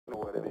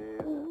what it is.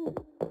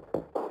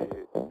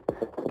 Shit.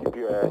 Keep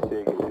your ass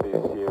shaking to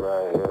this shit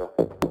right here.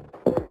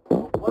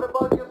 What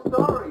about your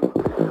story?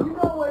 You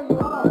know where you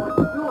are, what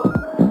you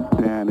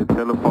doing. Damn, the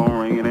telephone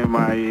ringing in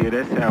my ear.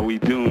 That's how we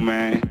do,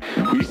 man.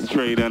 We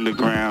straight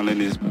underground in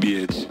this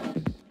bitch.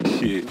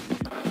 Shit.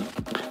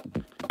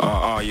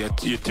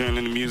 You're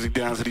turning the music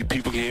down so these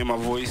people can hear my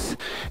voice?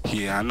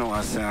 Yeah, I know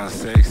I sound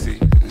sexy.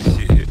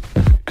 Shit.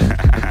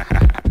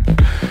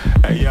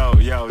 Hey,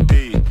 yo,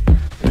 D.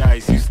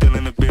 Dice, you still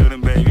in the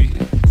building, baby?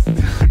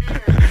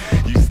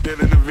 You still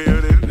in the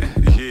building?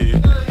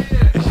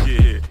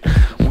 Yeah.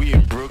 We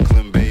in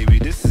Brooklyn, baby.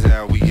 This is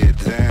how we get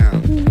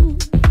down.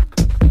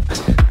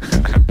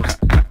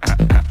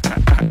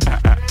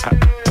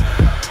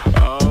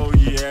 Oh,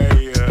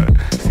 yeah.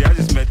 See, I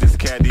just met this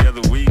cat the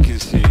other week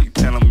and shit,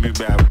 telling me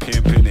about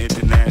pimping,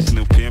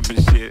 international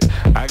pimping shit.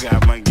 I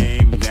got my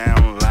game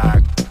down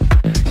locked.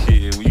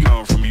 Shit, we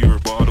going from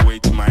Europe all the way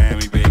to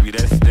Miami, baby.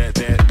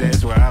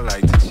 That's where I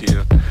like to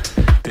chill.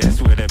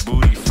 That's where that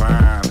booty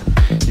fine.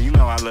 You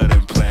know I love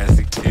them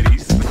plastic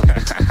titties.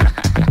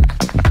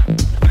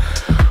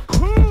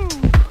 Woo.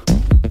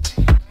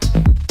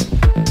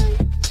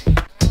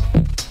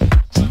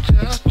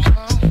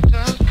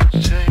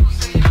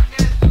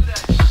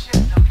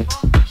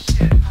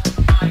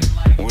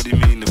 What do you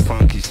mean the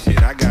funky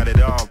shit? I got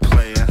it all,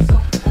 player.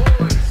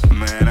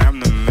 Man, I'm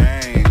the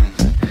man.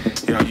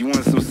 Yo, you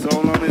want some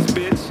soul on this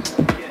bitch?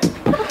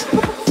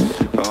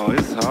 Oh,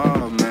 it's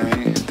hard,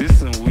 man. This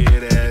some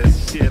weird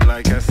ass shit,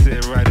 like I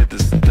said right at the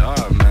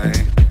start,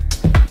 man.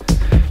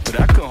 But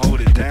I can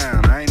hold it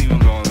down. I ain't even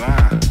gonna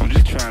lie. I'm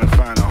just trying to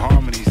find the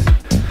harmonies.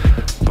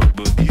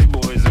 But these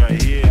boys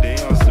right here, they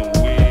on some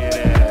weird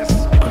ass,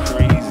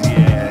 crazy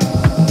ass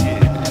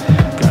shit.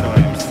 Got all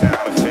them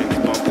sound effects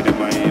bumping in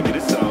my ear, but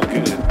it's all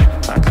good.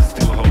 I can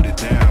still hold it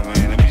down,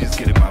 man. Let me just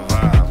get in my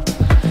vibe.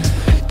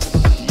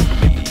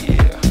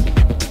 Yeah.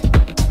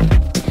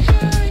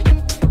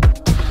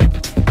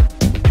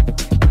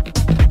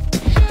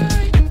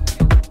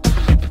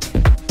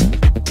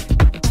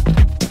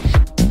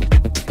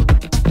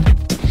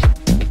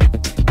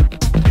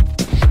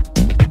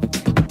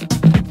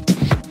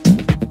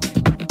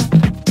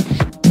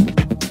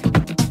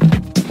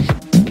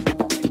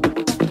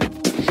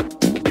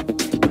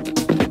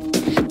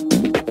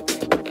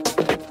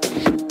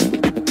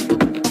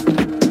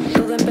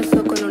 Todo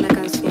empezó con una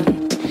canción.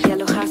 Te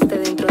alojaste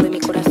dentro de mi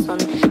corazón.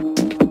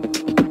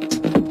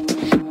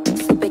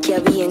 Supe que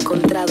había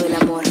encontrado el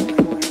amor.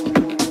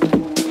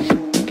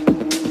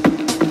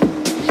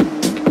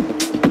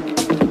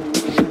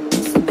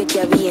 Supe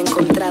que había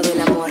encontrado el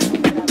amor.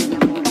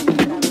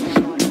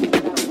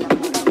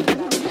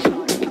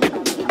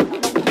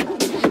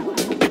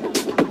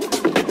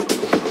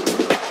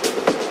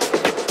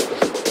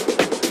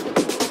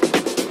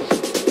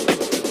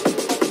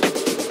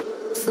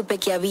 Supe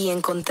que había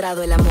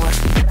encontrado el amor.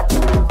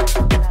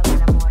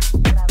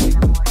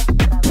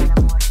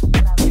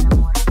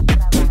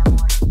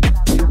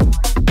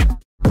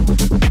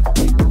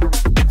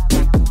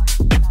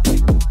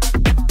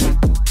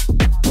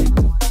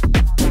 Encontrado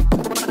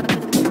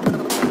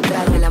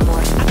el amor.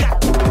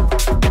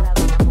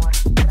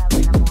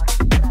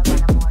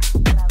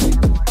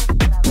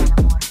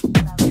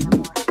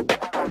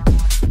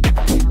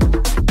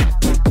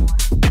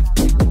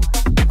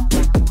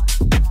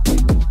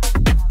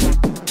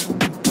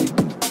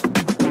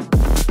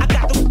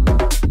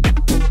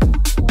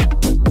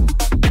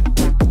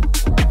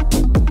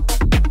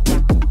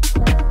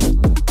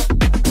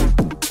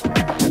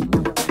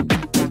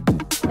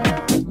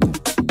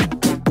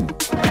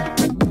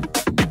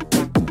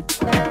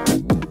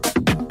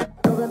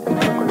 Todo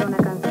empezó con una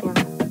canción.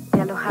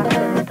 Te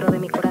alojaste dentro de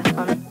mi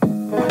corazón.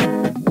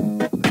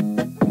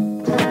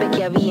 Supe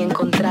que había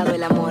encontrado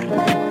el amor.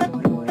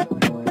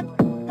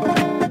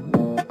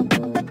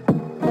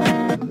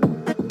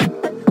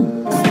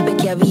 Supe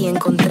que había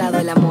encontrado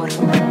el amor.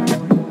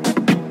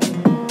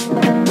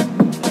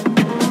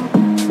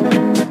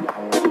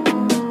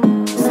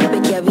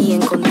 Supe que había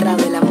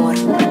encontrado el amor.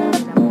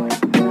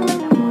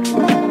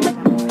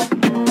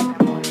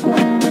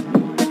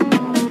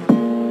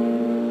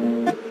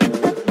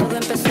 Todo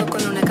empezó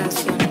con una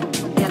canción.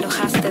 Te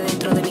alojaste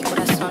dentro de mi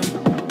corazón.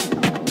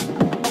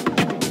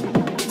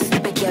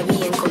 Supe que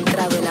había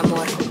encontrado el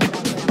amor.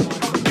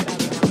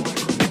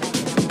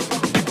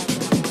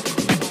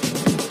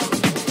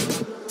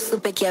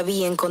 Supe que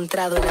había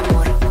encontrado el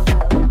amor.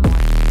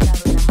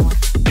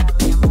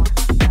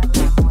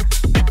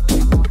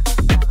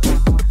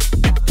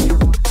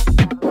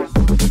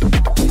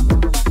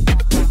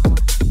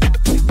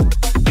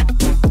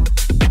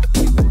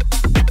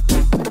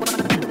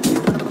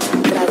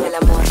 Encontrado el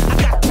amor.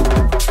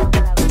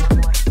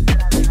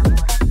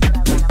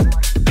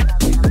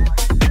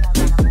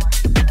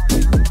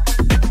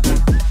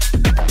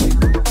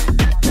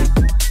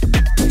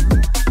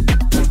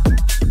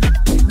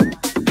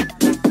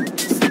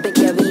 Supe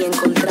que había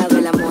encontrado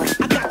el amor.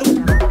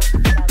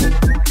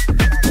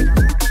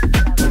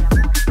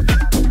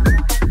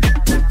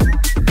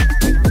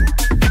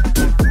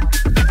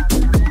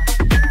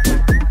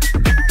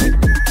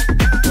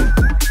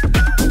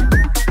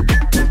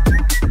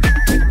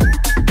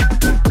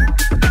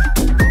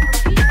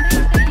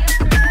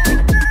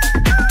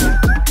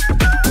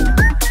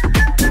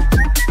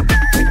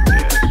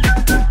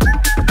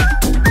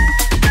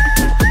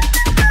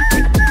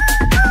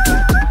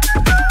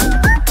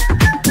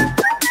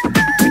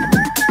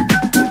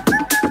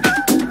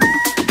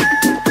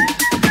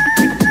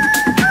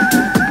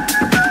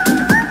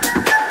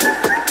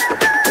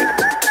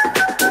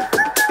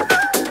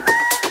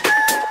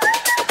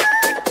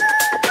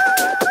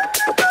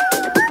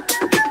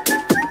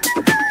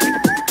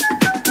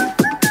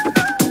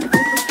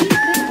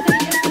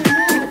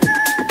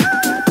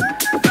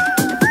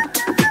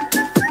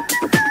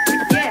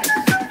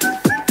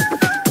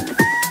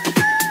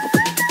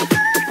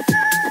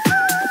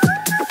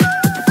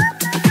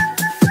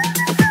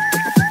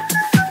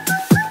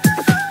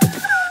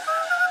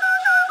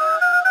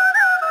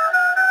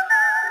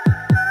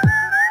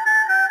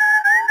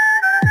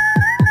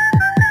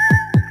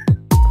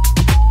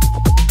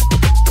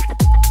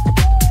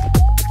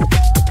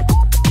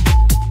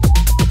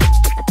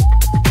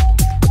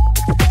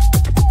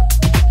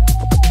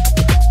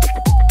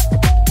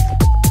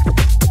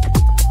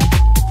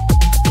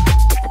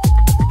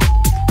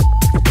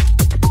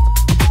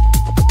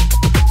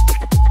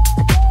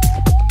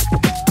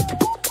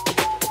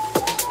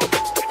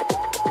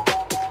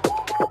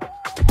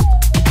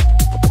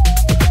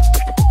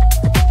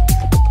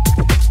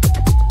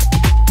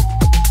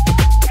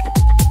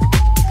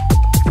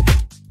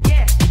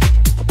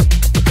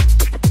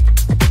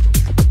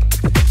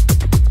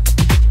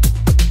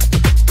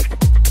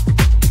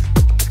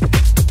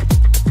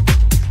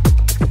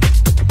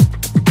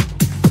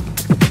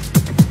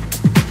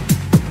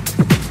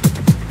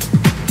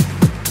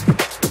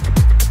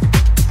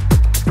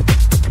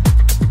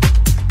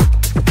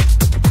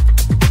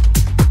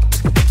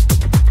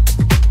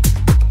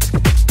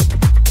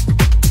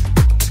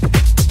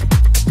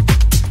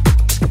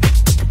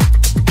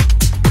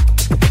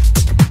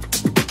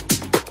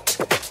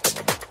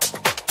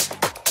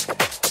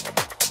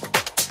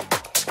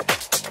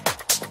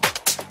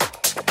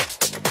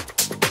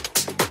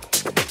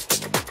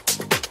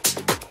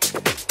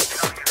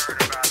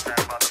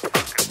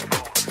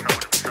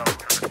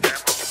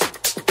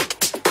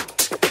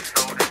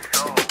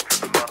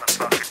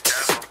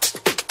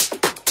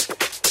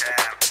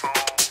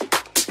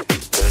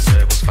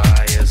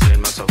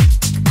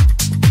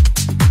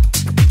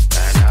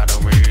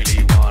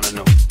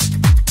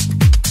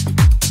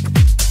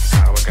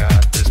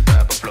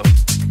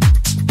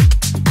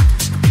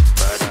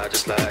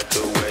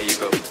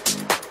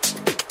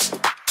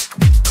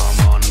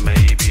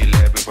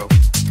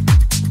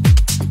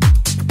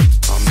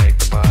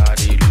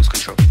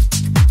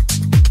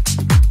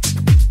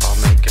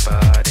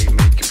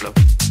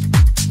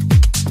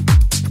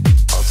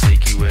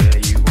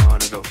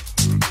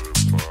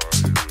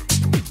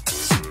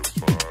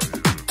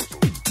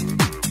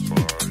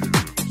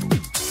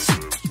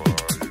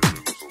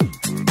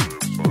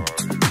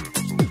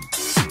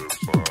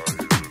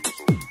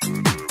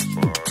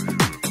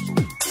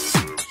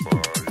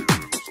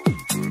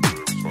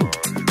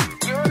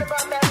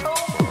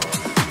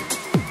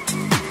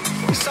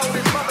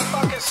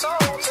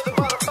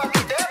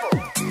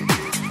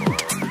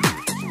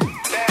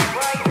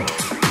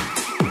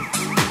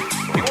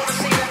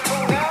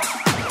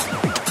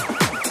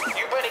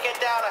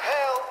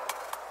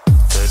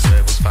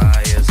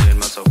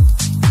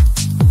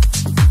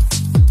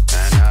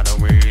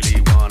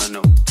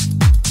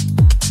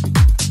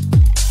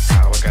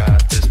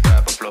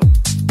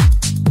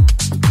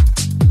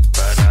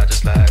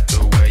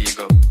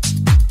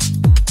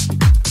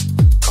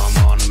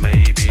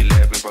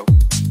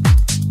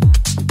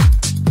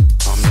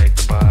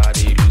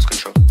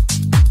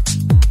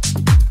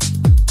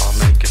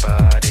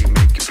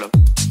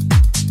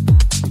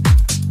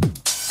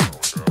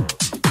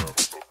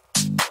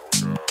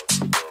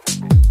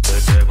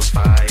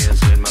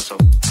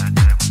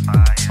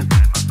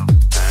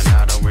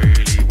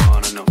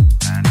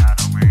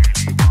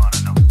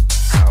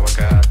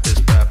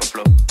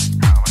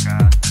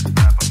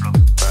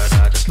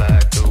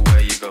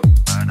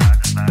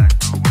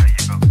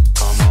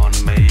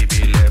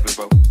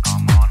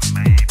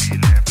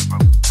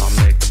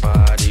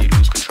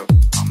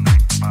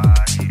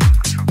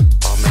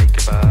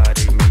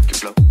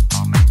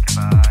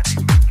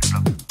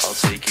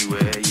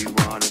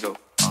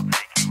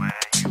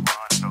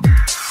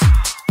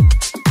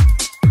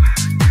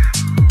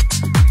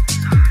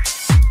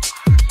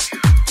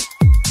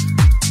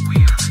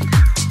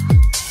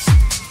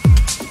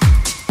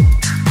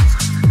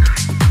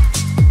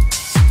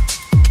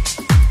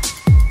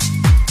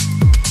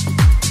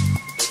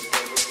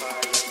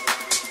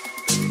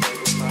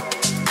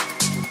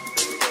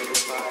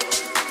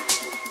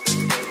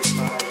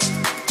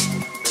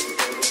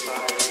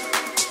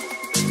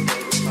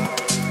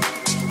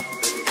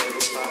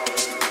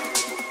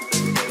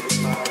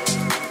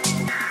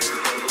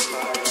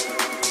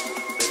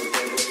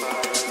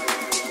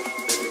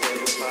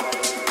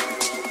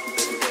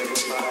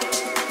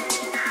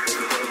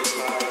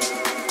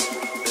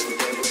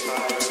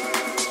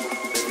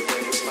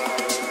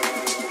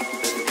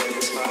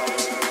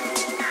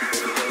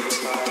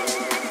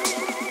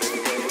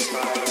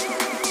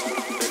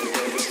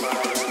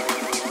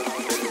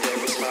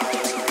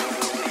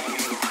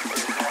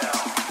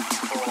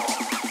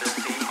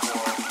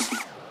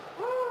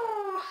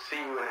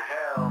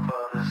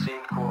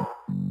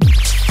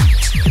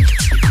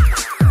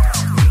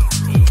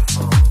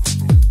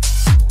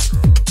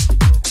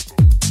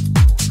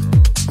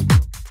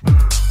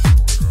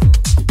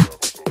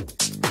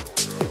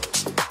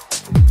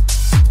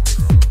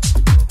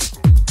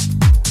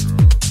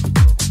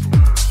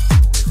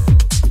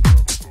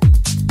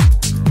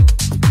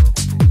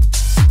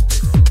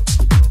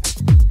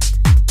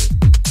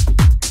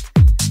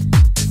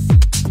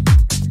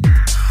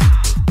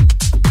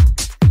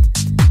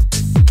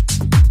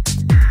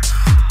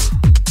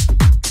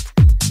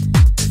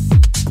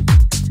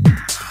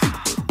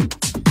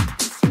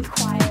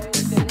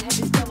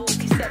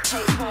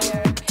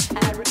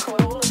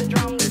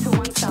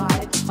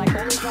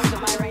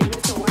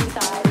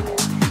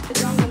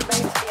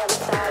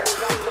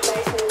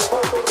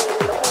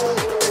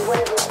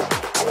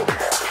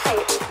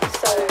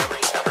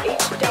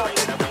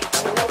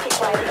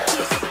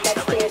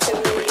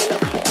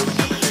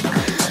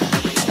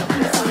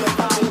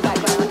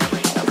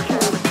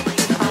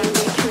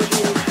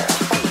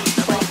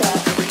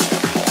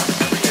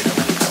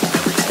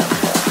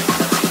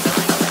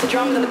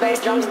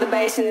 the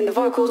bass, and then the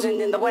vocals, and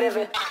then the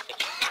whatever.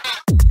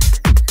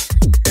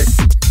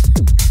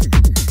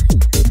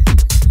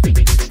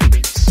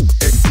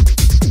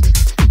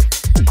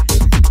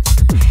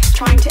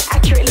 Trying to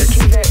accurately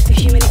convert the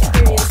human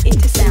experience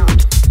into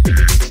sound.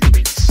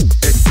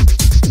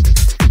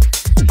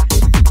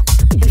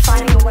 And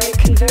finding a way to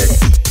convert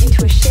it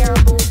into a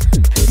shareable,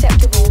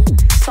 perceptible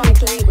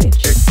sonic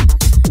language.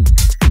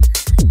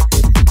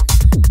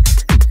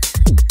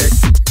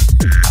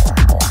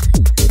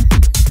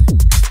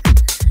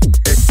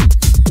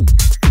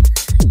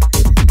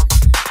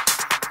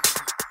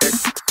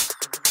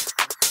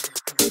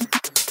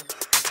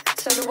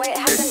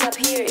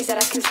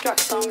 I construct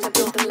songs, I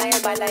build them layer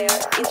by layer,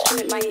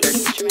 instrument by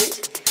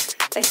instrument.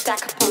 They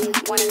stack upon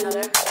one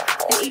another,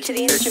 and each of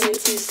the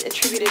instruments is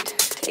attributed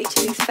to each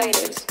of these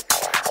faders.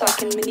 So I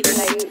can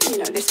manipulate,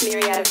 this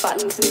myriad of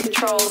buttons and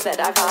controls that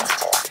I've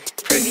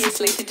asked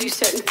previously to do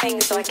certain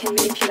things, so I can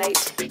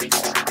manipulate.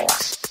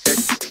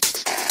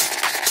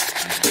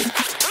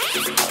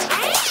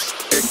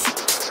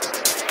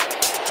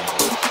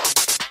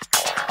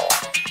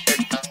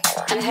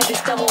 And I had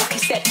this double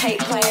cassette tape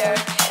player,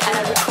 and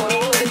I record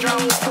all of the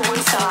drums to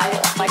one side,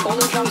 like all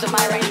the drums of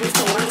my arrangements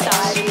to one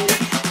side, and then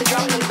the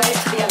drums and the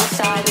bass to the other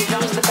side, the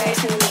drums and the bass,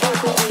 and then the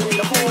vocals, and then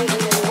the horns,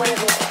 and then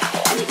whatever,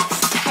 and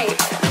it's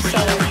tape, so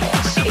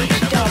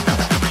each dub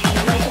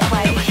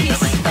multiplied hiss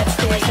that's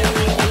there, so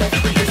you're left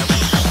with this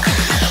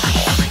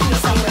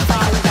somewhere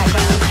far in the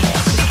background,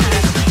 this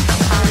kind of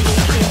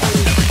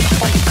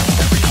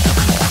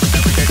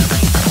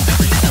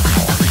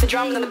the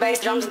drums and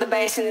the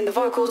bass, and then the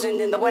vocals, and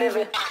then the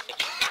whatever.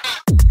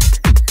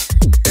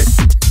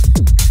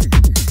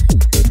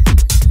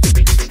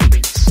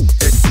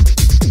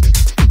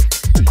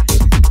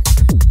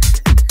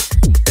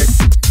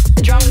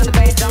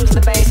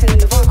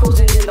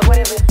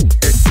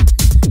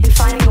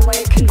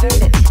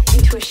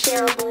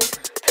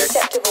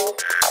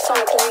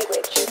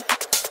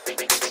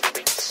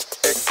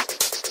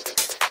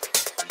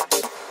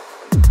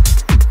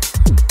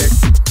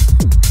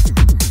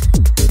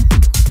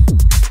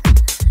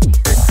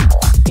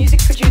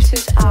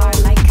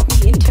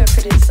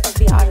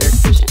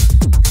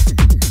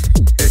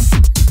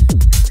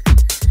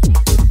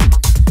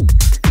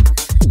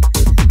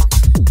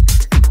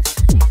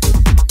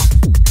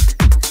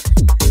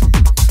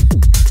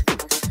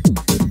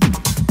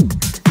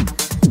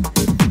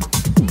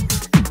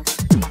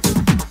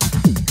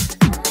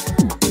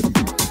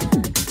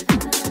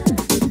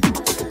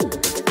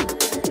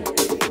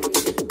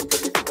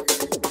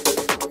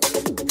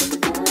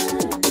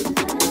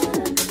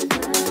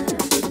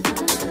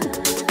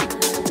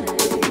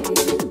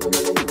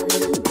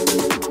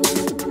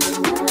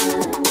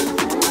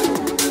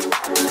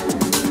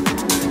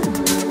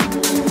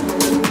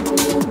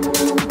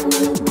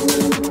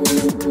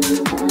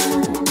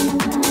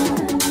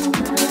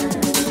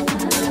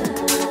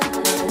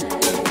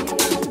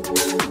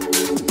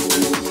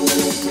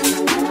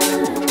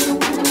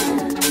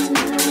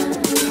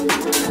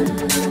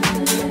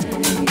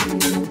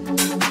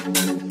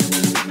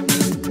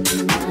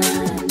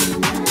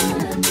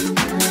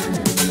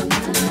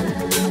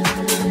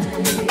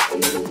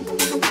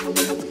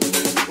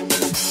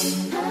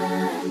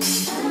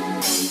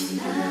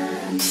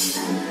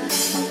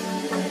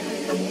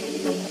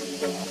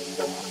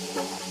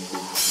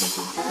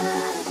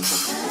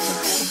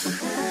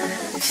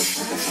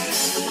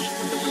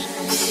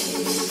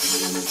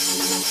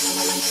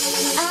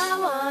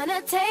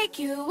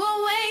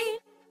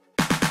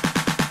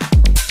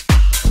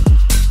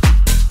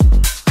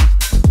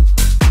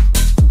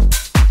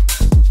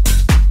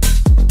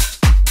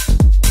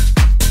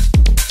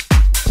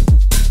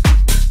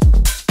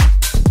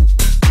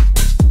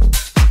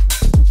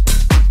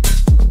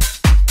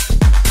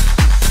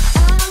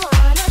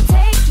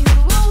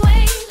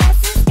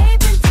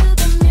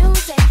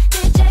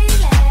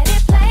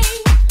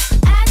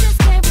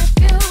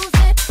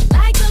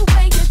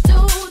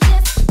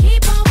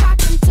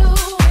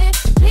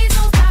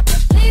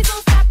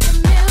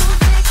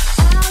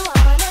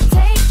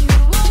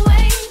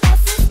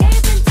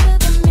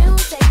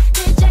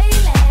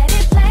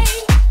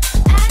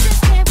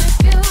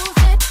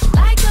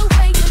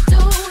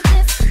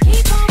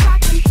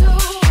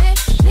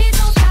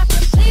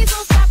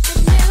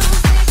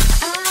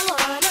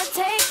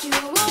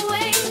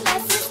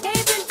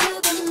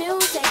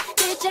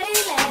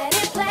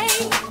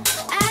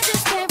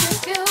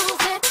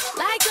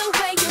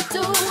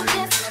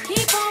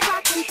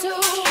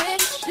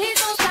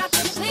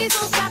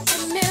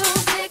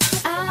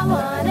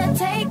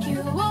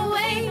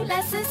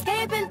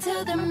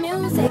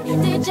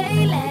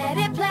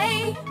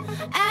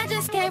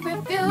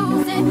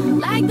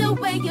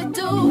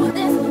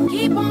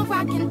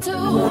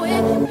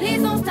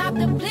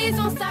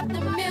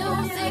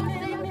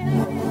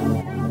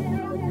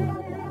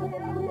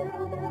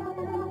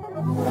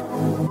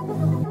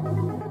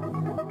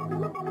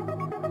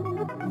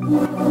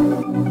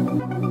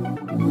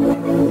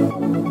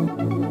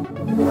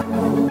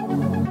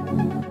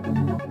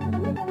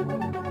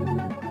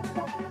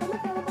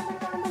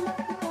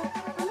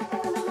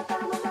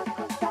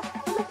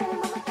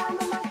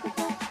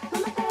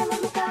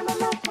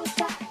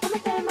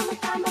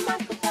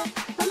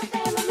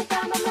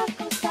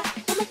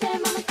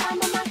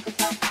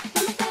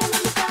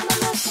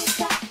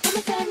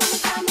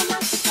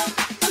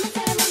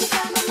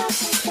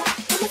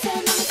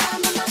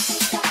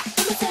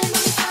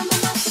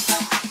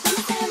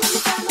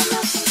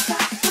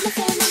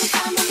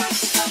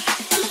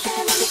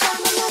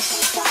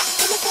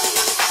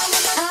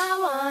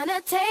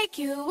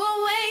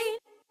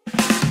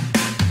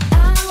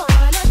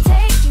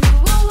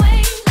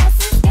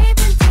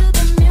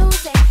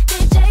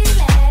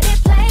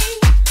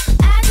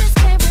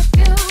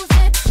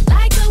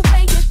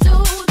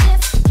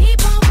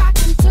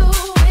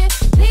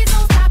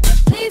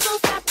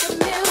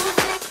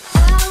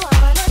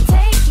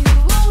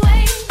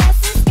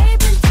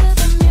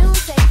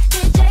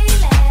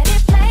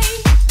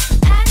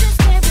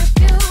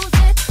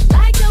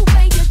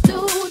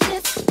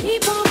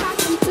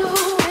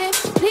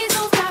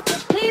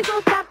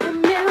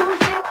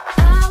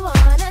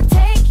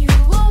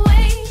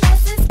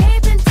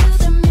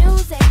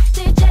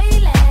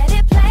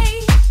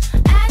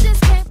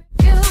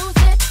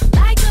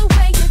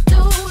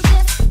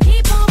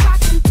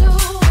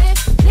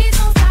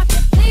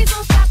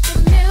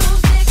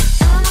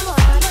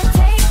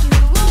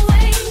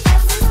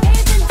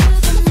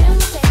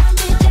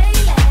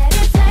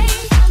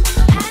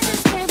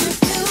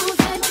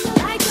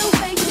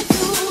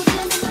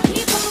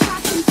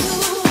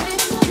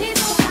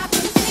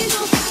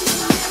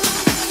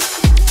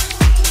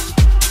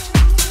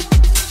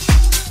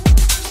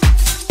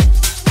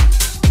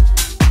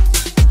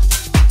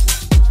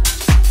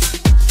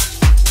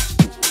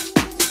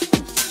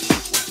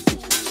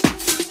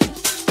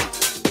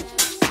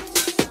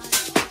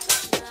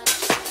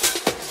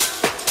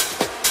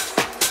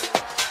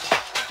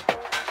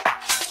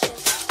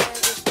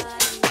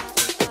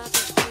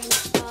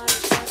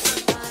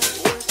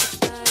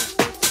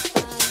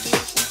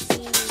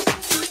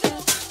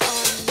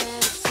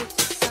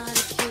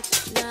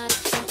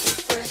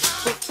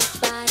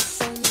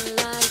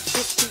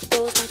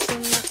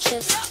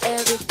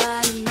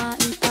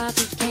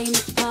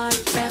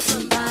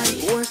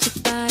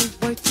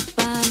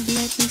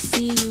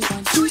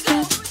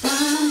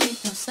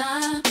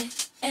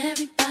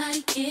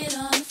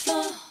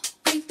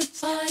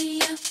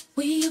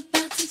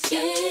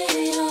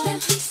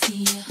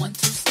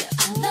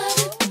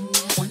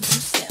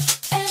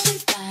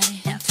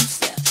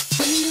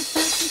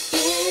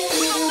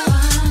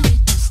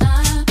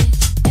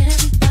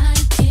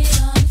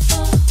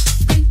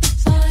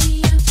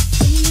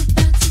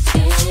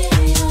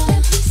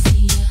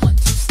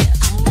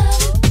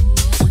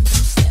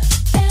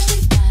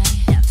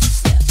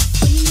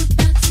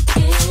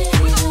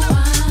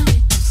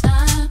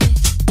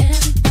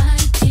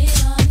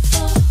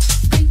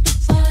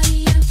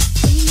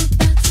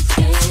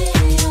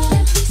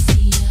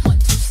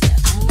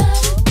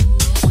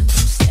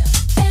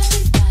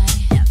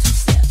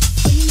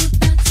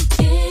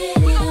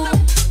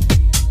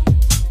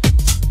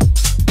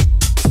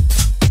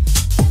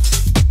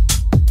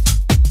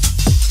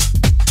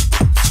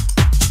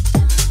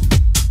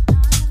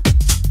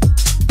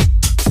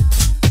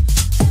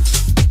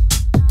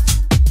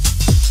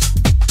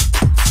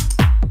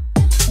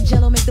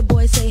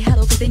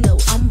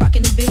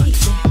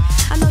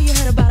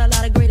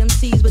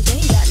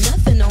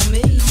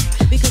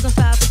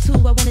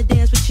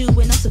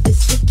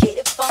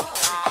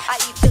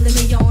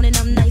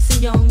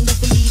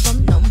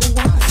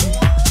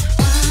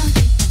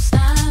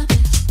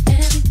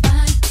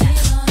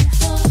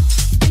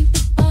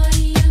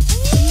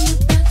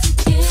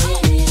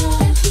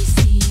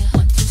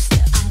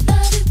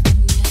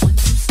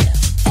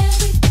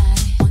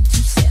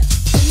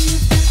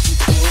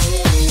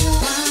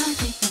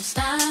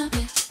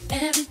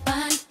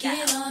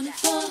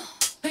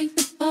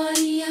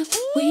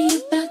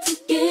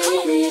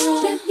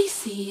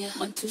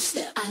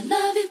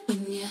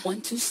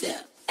 two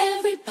step.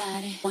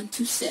 Everybody, one,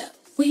 two step.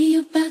 We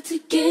about to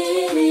get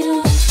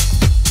it on.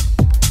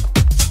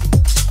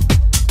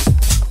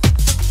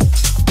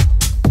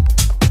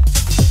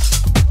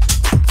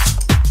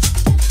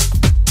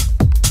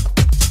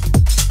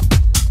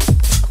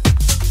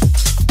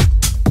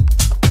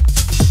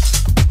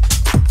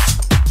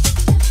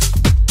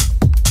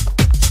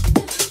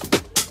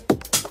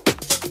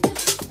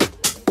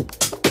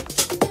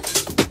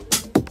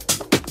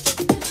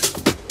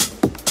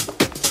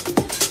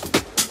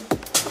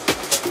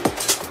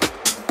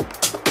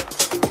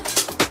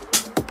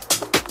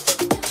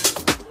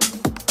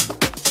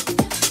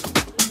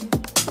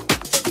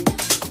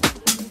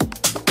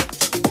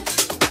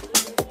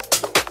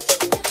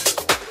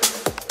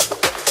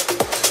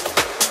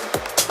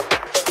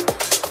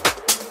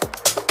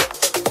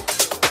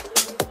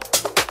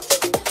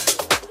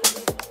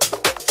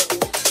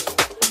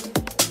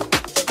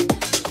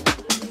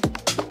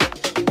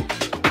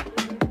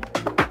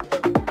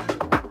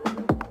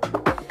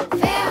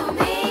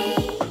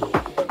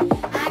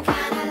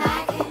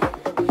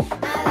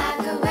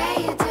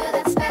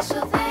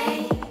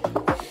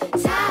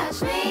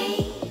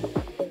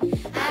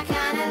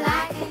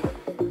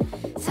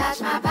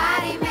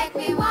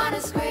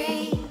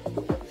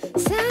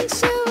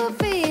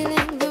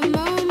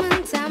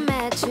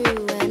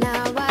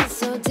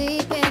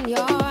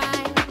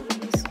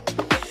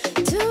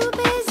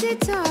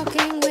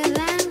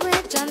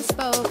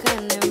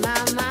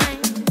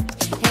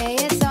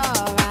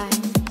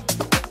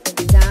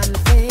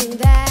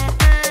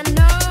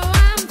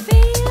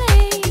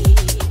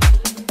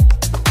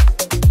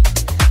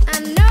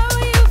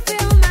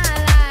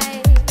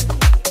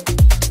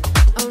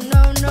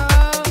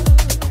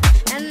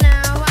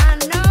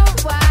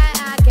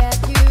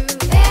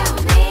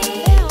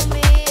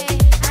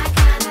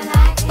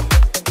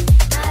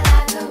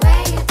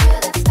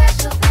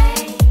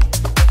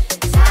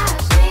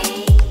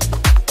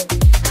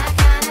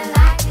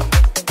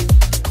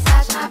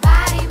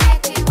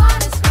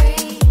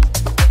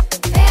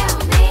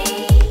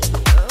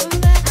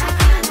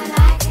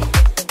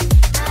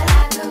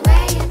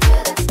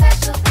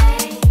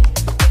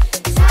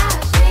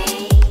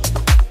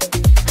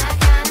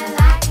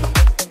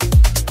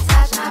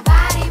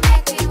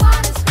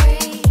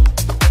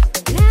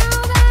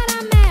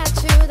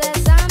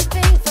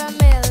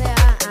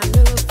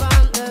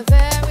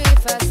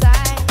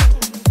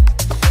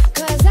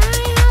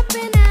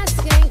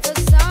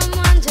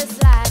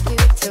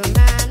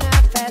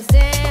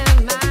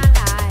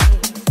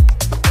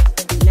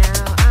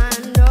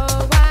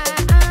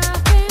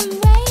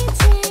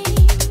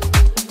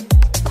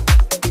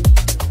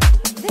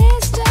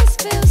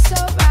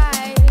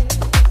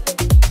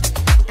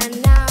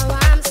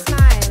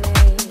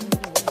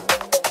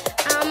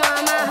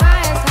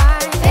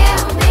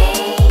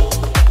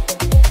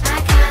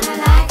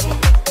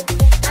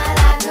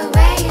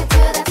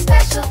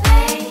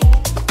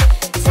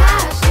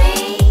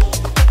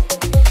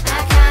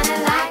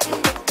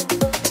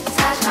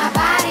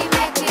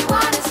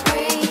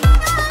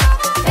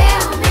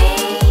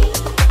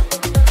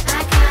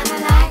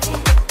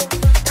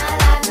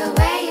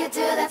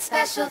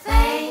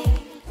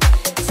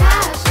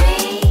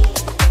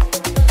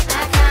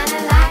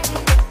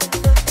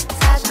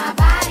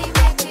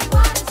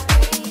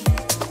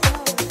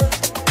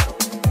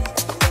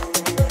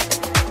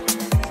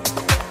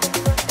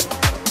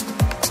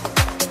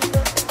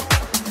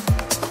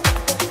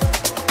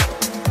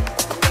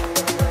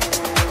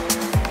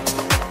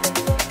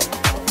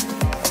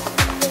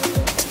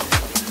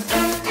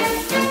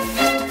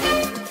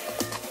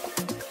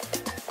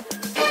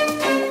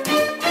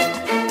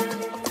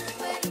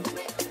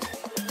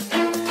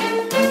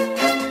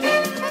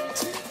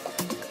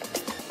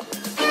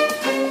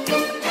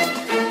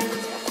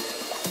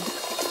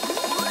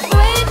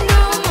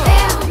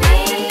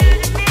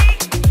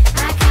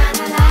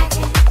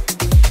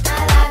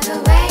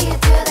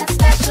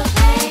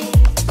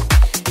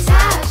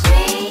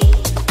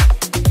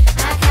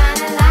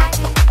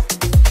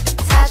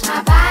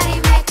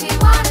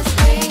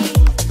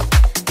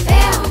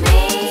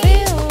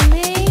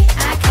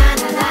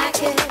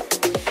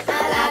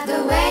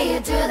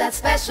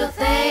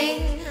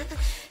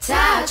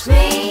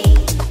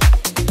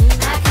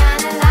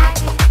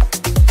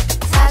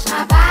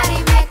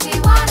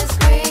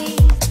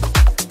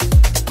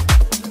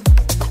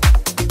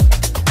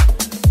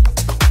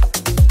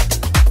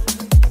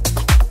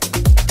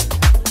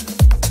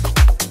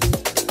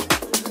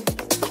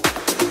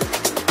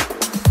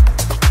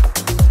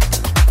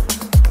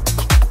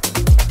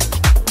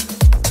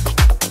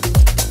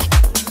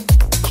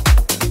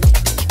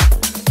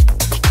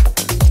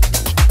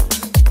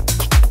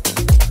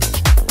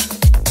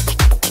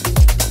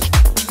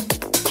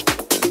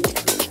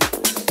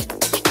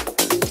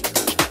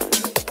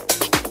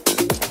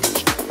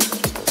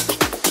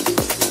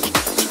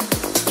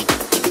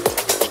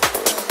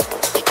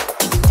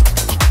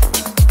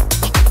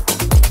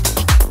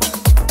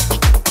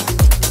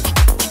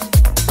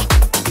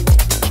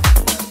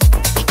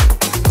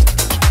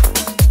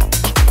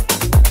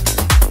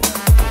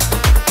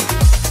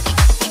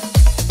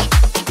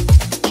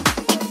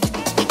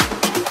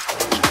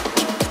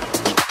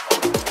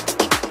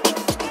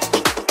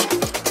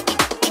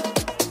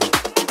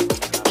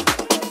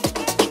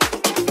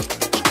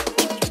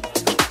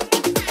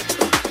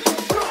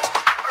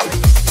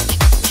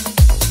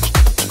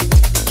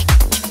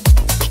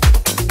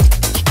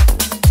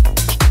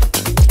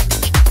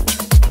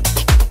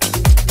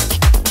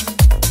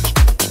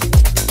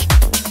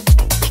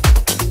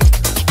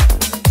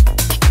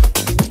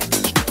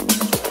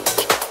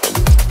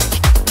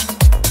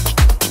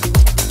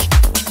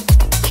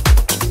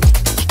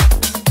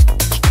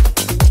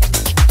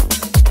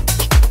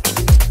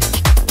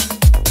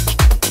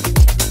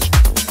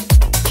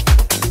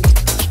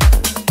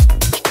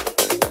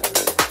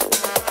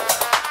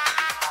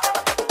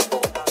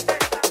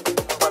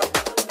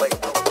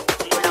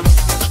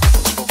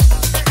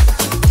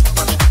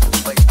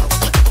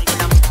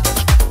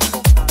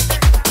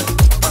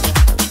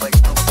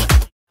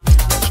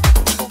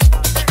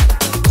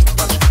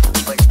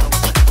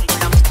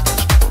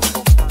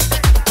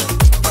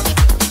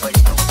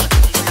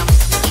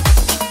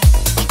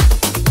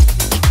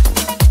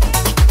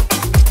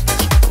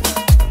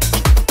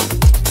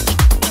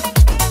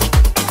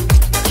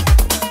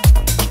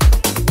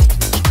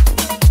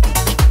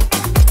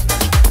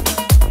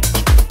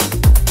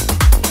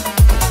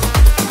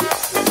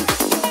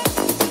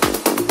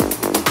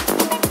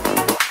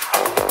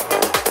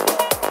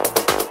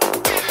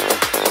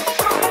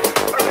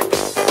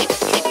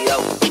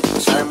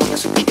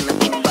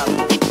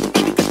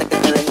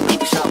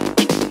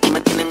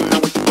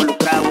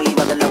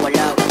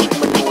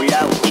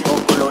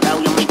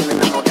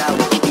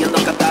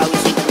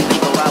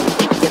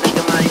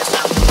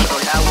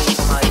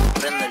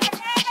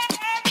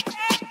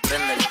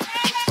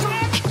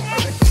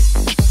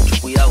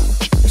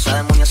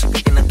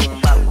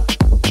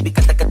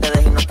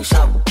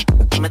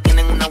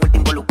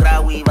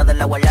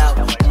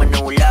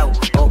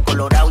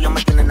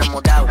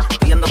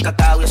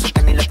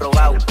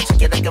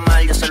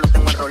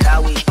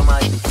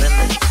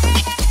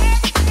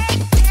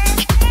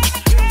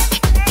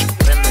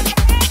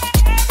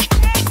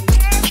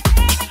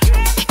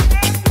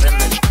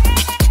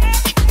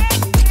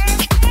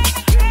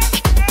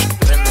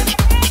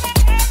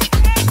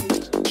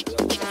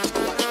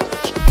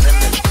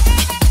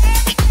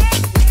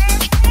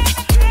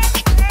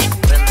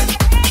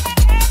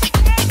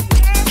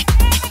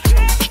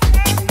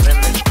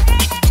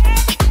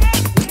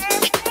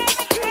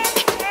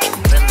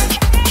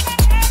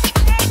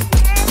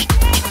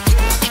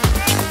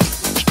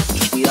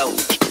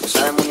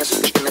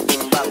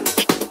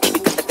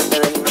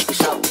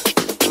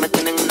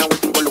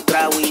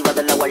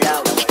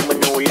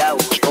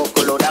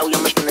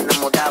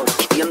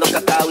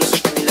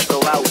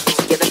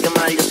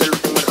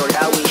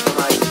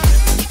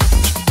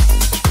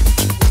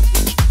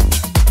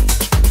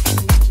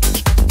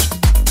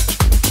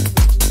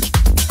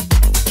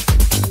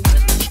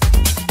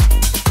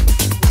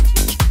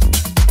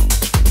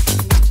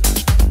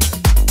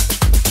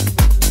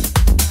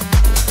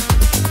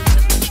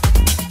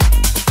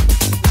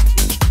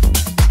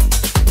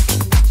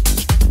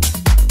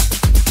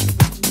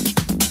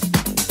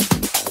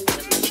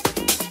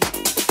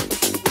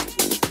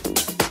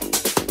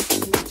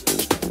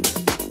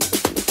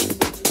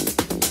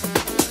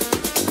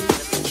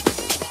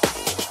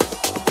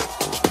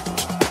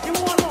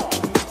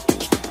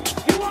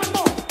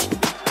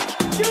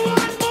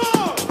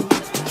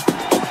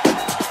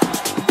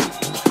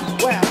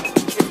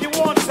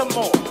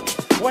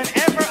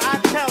 Whenever I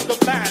tell the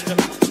band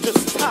to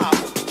stop,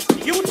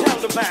 you tell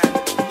the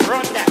band,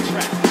 run that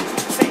track.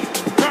 Say,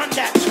 run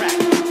that track.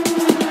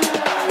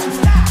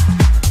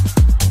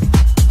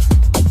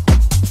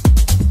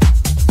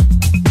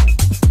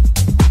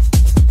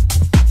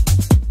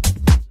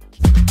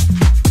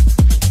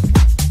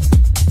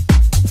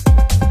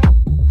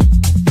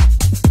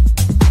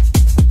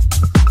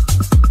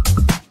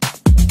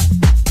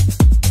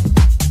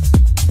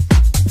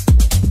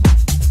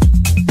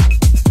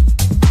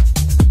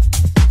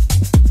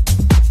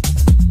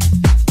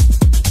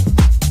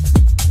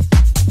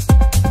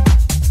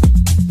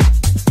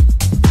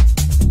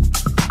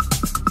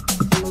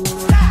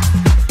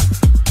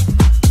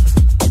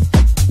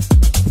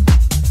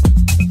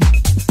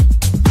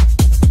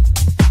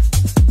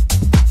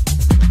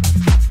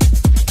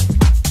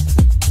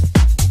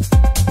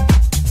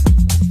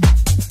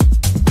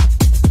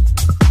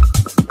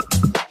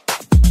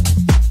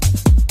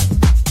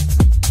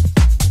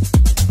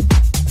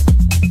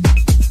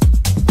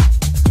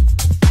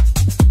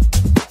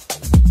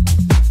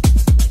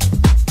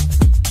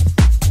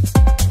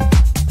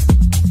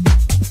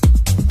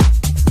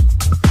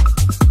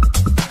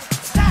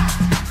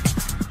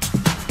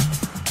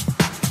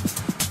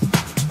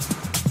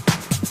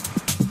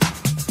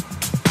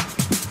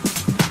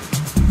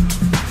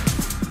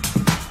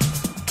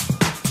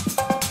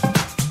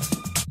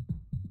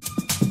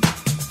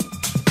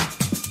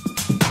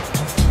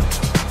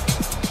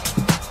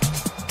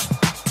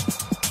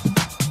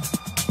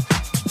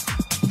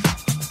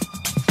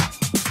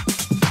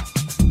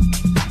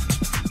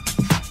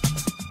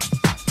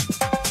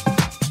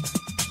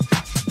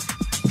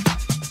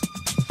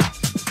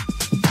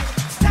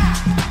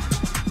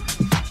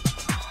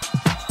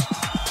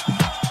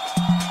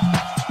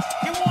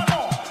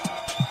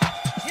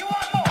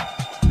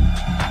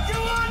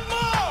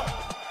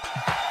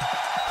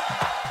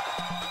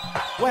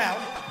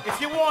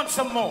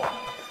 Some more.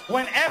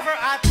 Whenever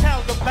I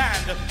tell the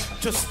band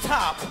to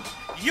stop,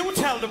 you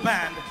tell the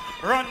band,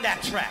 run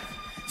that track.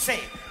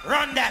 Say,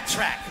 run that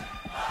track.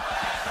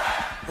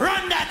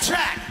 Run that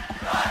track.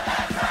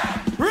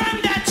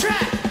 Run that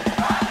track.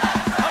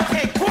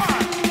 Okay, go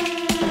on.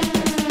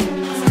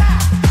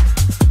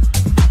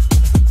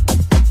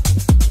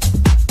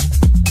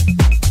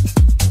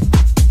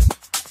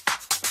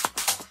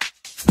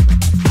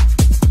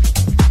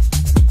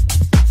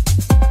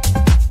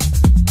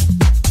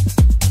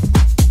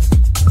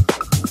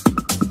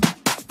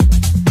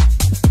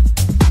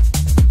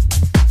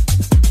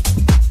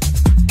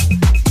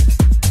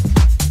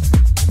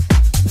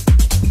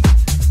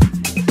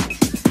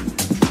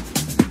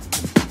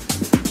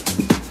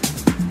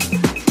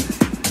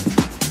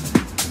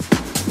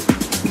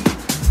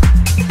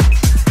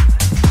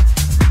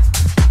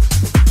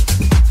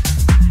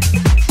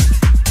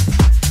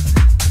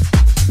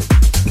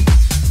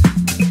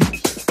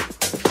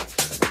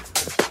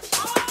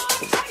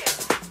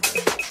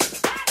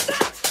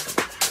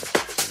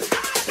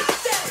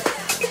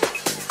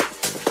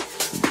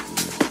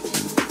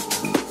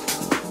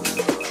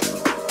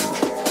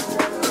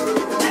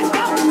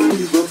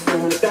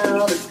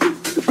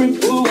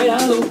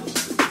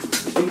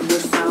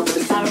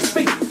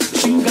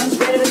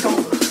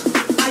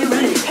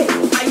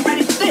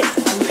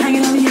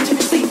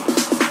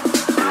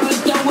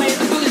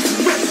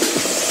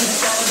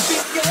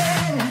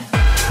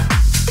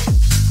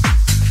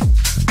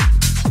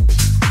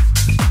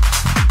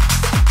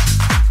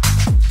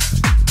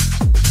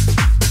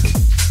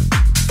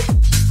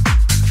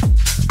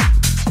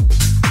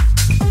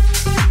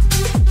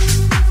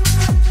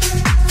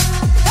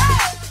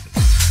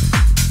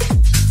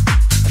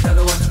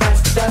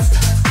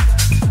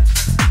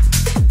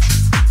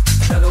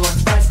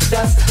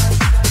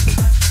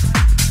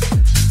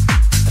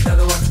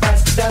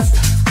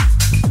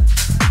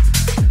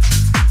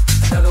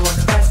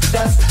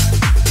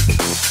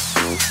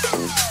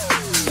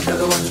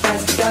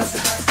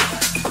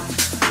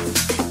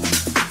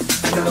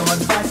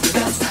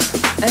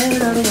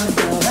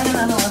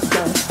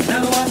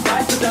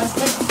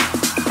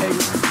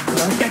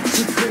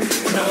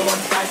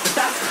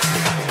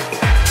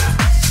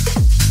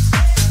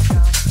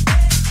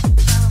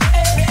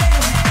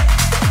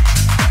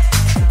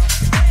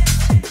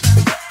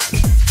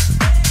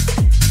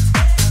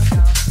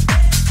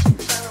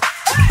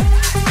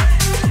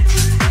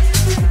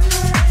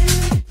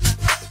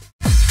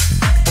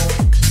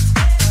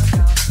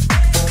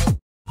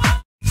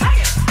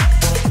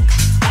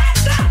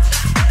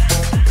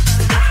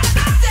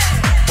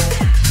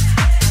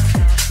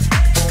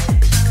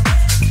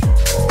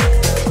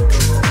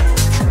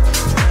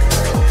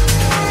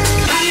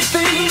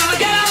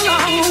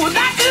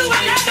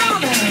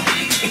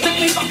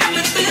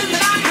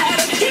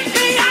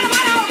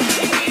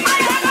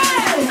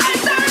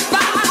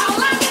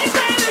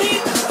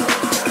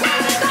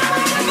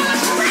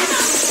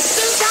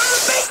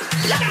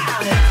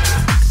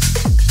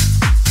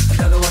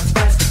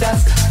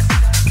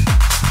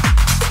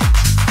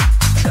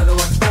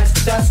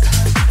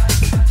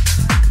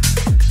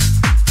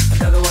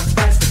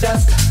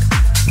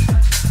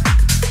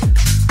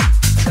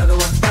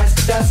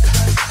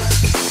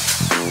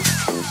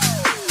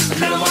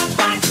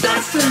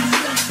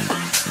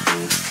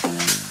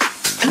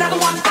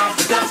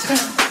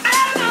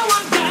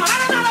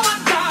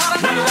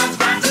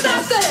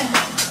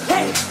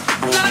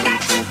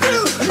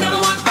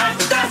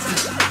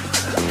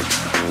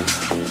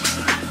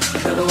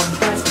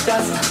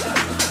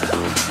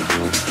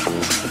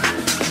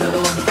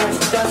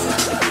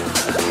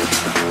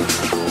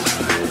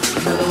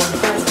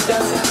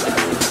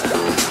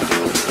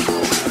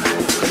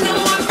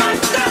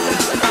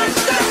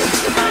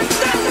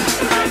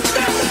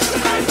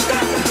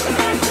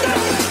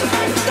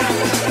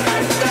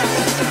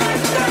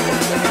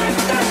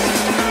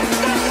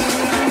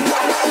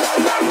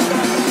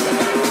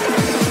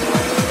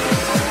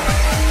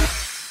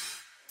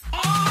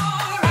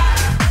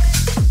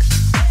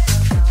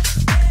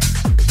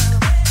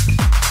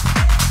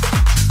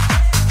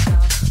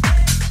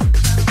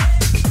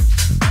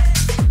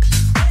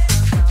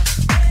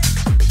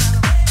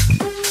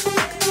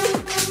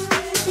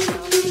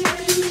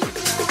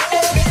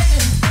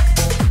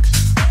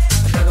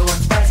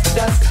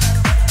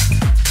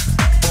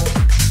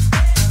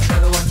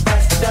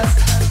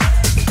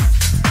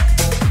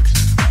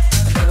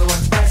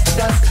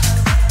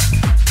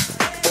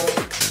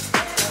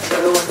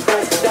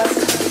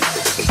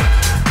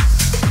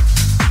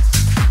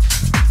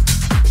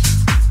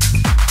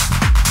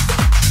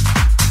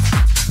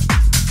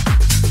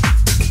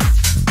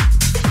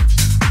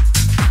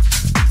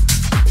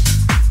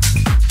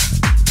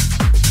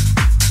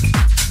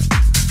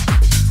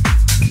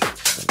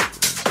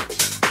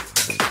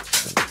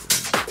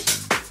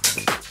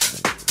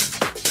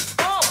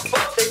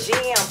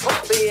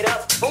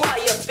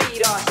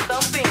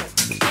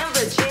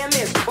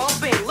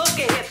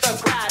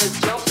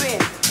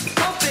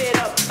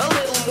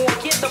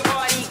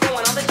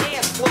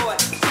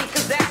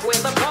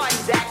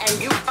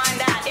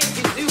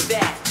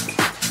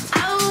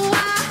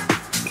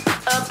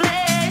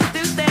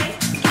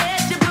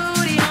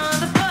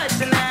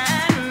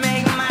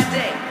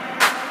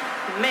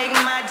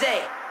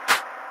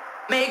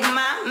 Make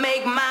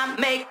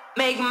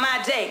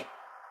my day.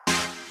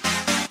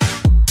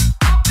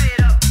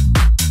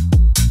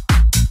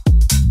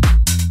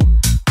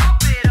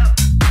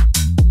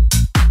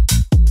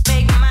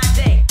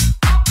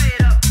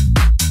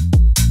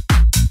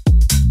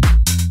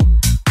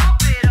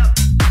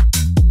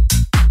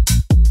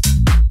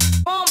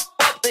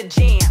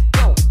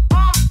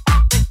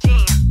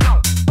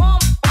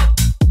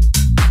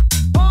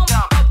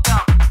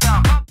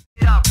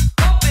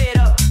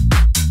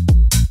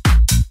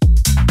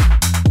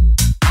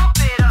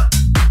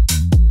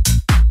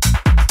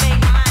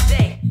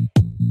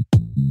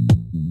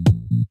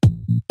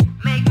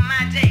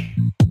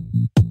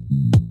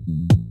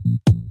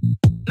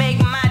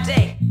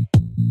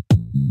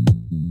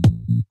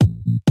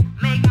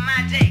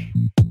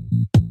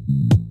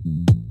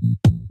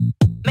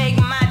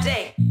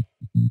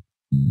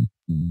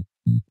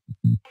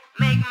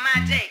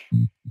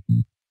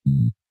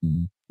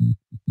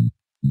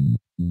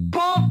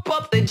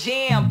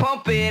 Jam,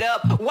 pump it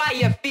up while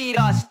your feet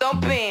are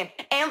stumping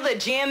and the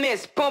jam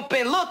is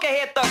pumping. Look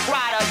ahead, the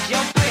crowd are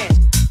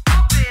jumping.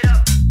 Pump it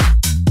up.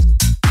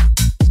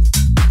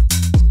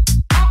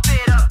 Pump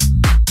it up.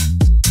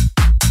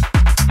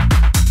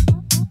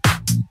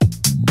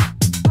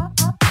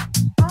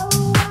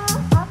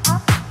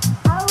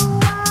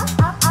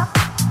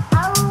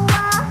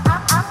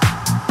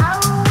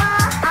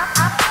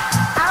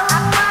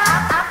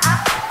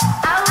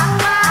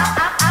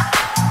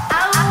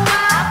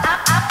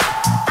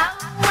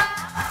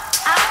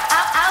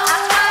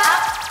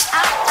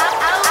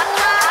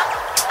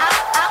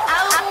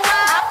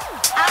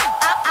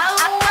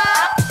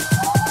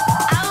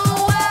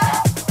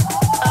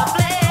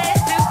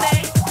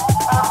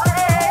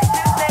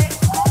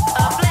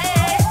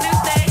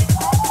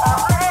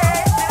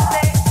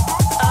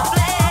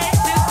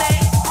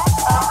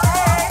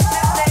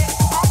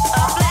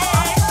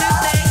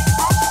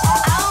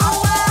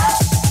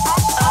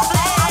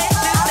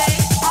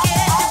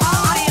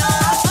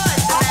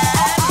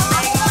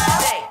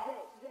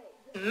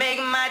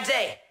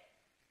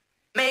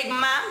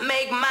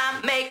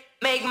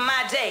 Make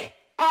my day.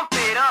 Pump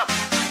it up.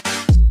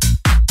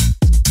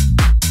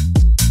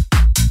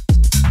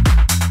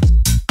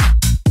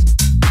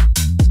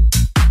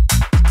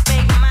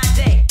 Make my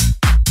day.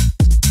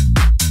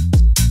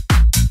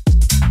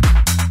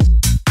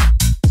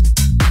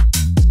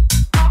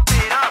 Pump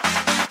it up.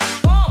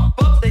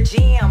 Pump up the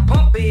jam,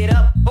 pump it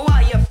up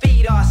while your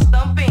feet are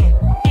stumping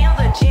and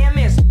the jam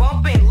is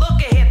bumping.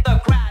 Look ahead, the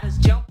crowd is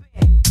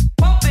jumping.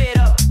 Pump it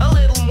up a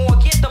little more,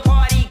 get the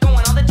party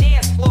going on the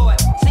dance floor.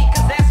 See,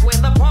 'cause that's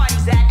where the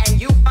party's at, and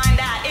you find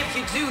out if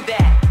you do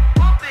that.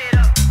 Pump it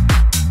up.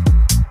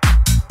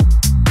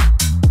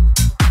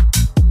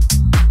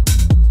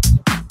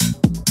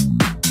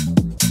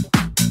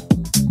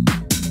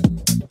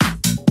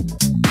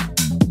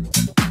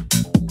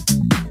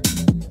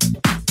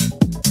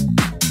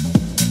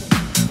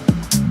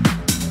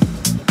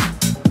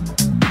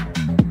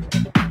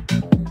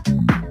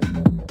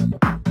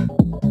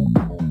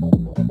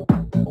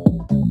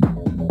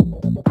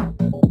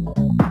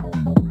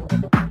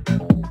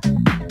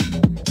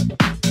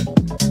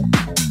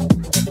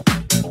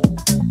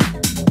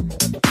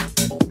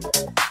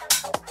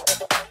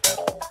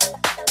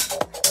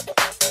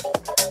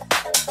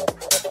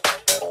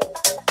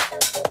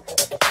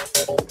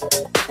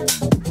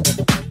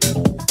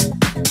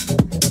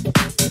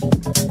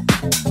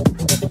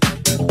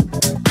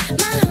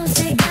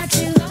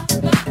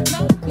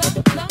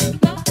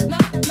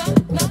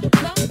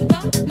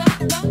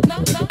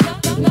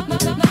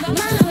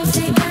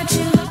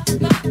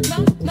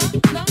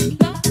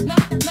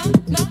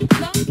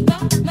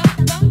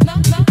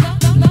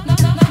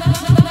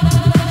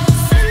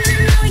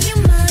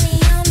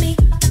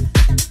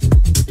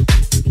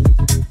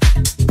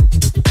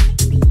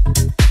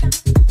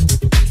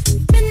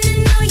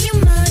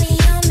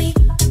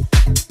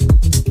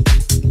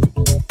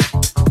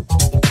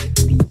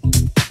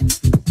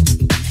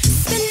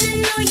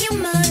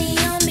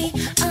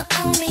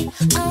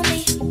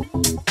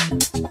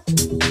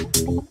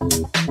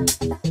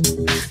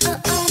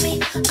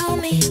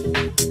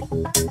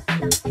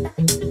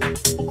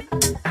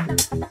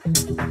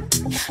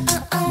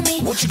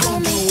 What you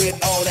gonna do with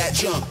all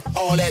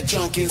that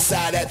junk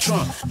inside that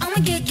trunk? I'ma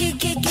get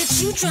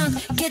you drunk,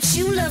 get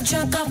you love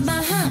drunk off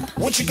my hump.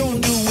 What you gonna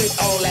do with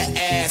all that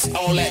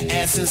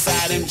ass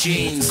inside them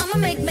jeans? I'ma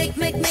make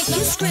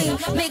you scream,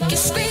 make you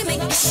scream,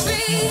 make you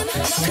scream.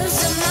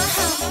 'Cause of my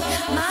hump,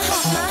 my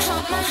hump, my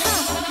hump, my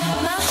hump,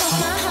 my hump,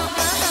 my hump,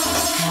 my hump,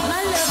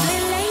 my lovely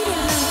lady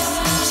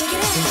lumps. Check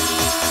it out.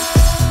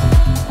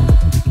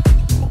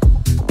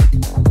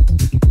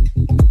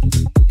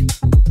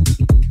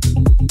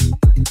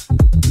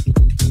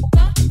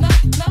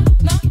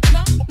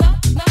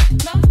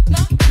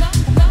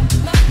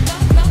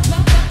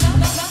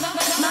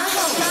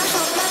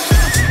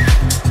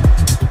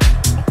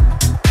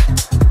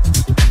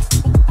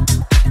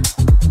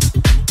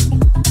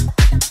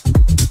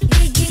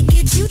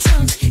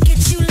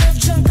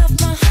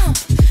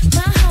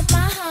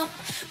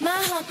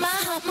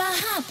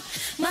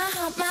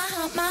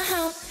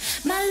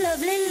 my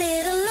lovely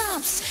little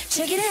lumps.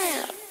 Check it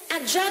out. I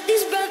drive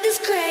these brothers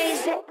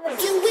crazy.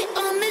 Do it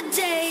on the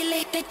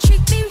daily. They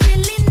treat me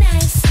really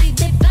nicely.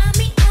 They buy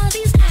me all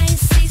these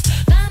ices.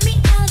 Buy me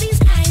all these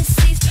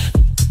ices.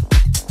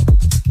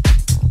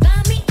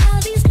 Buy me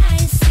all these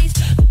ices.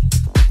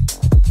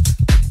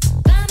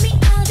 Buy me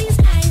all these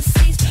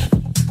ices.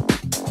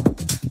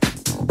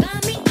 Buy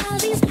me all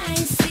these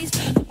ices.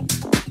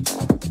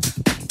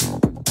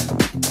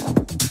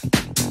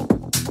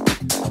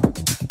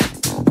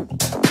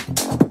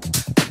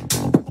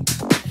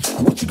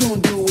 What you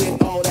gonna do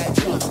with all that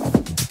junk?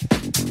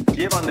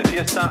 Llevan de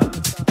fiesta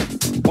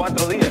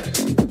 4 días.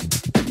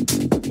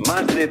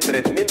 Más de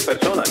 3.000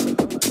 personas.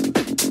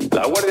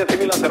 La Guardia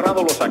Civil ha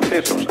cerrado los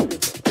accesos.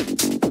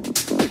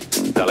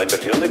 Da la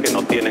impresión de que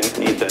no tienen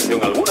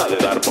intención alguna de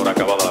dar por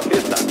acabada la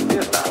fiesta.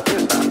 Fiesta,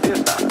 fiesta,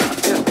 fiesta,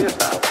 fiesta,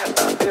 fiesta,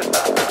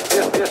 fiesta,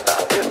 fiesta,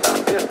 fiesta,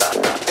 fiesta,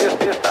 fiesta,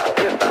 fiesta,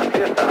 fiesta,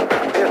 fiesta, fiesta,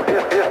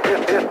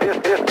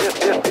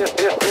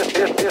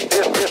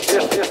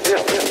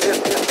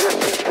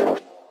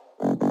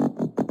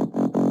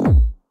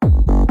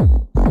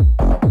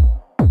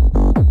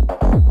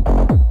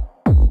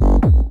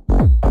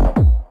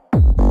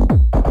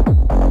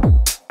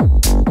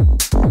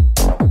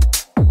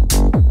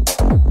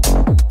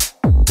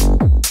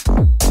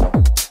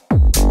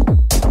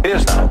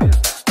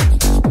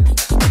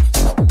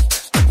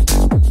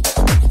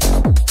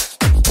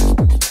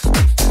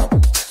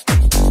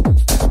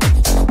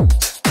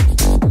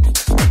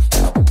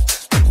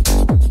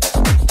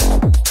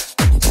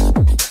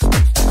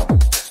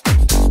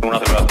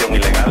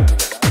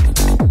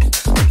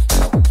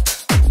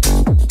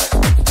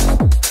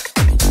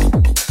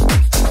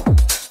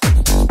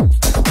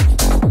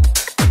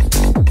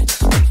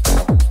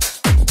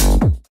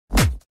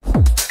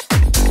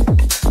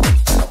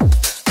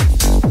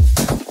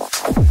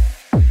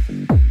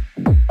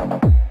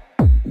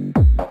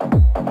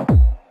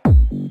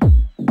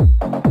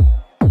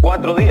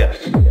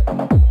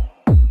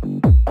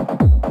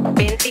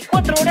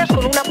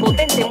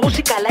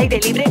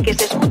 libre que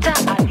se escucha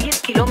a 10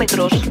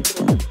 kilómetros.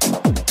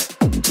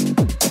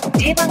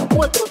 Llevan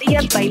 4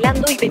 días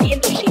bailando y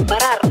bebiendo sin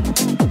parar.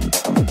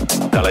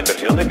 Da la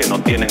impresión de que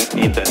no tienen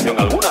intención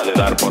alguna de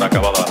dar por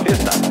acabada la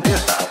fiesta.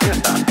 Fiesta,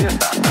 fiesta,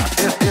 fiesta, fiesta,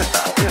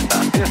 fiesta,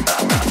 fiesta, fiesta,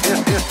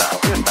 fiesta, fiesta, fiesta, fiesta,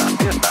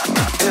 fiesta,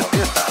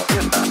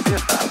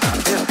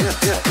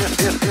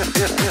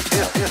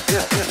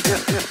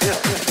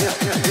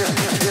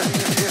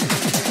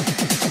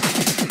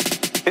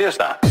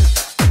 fiesta.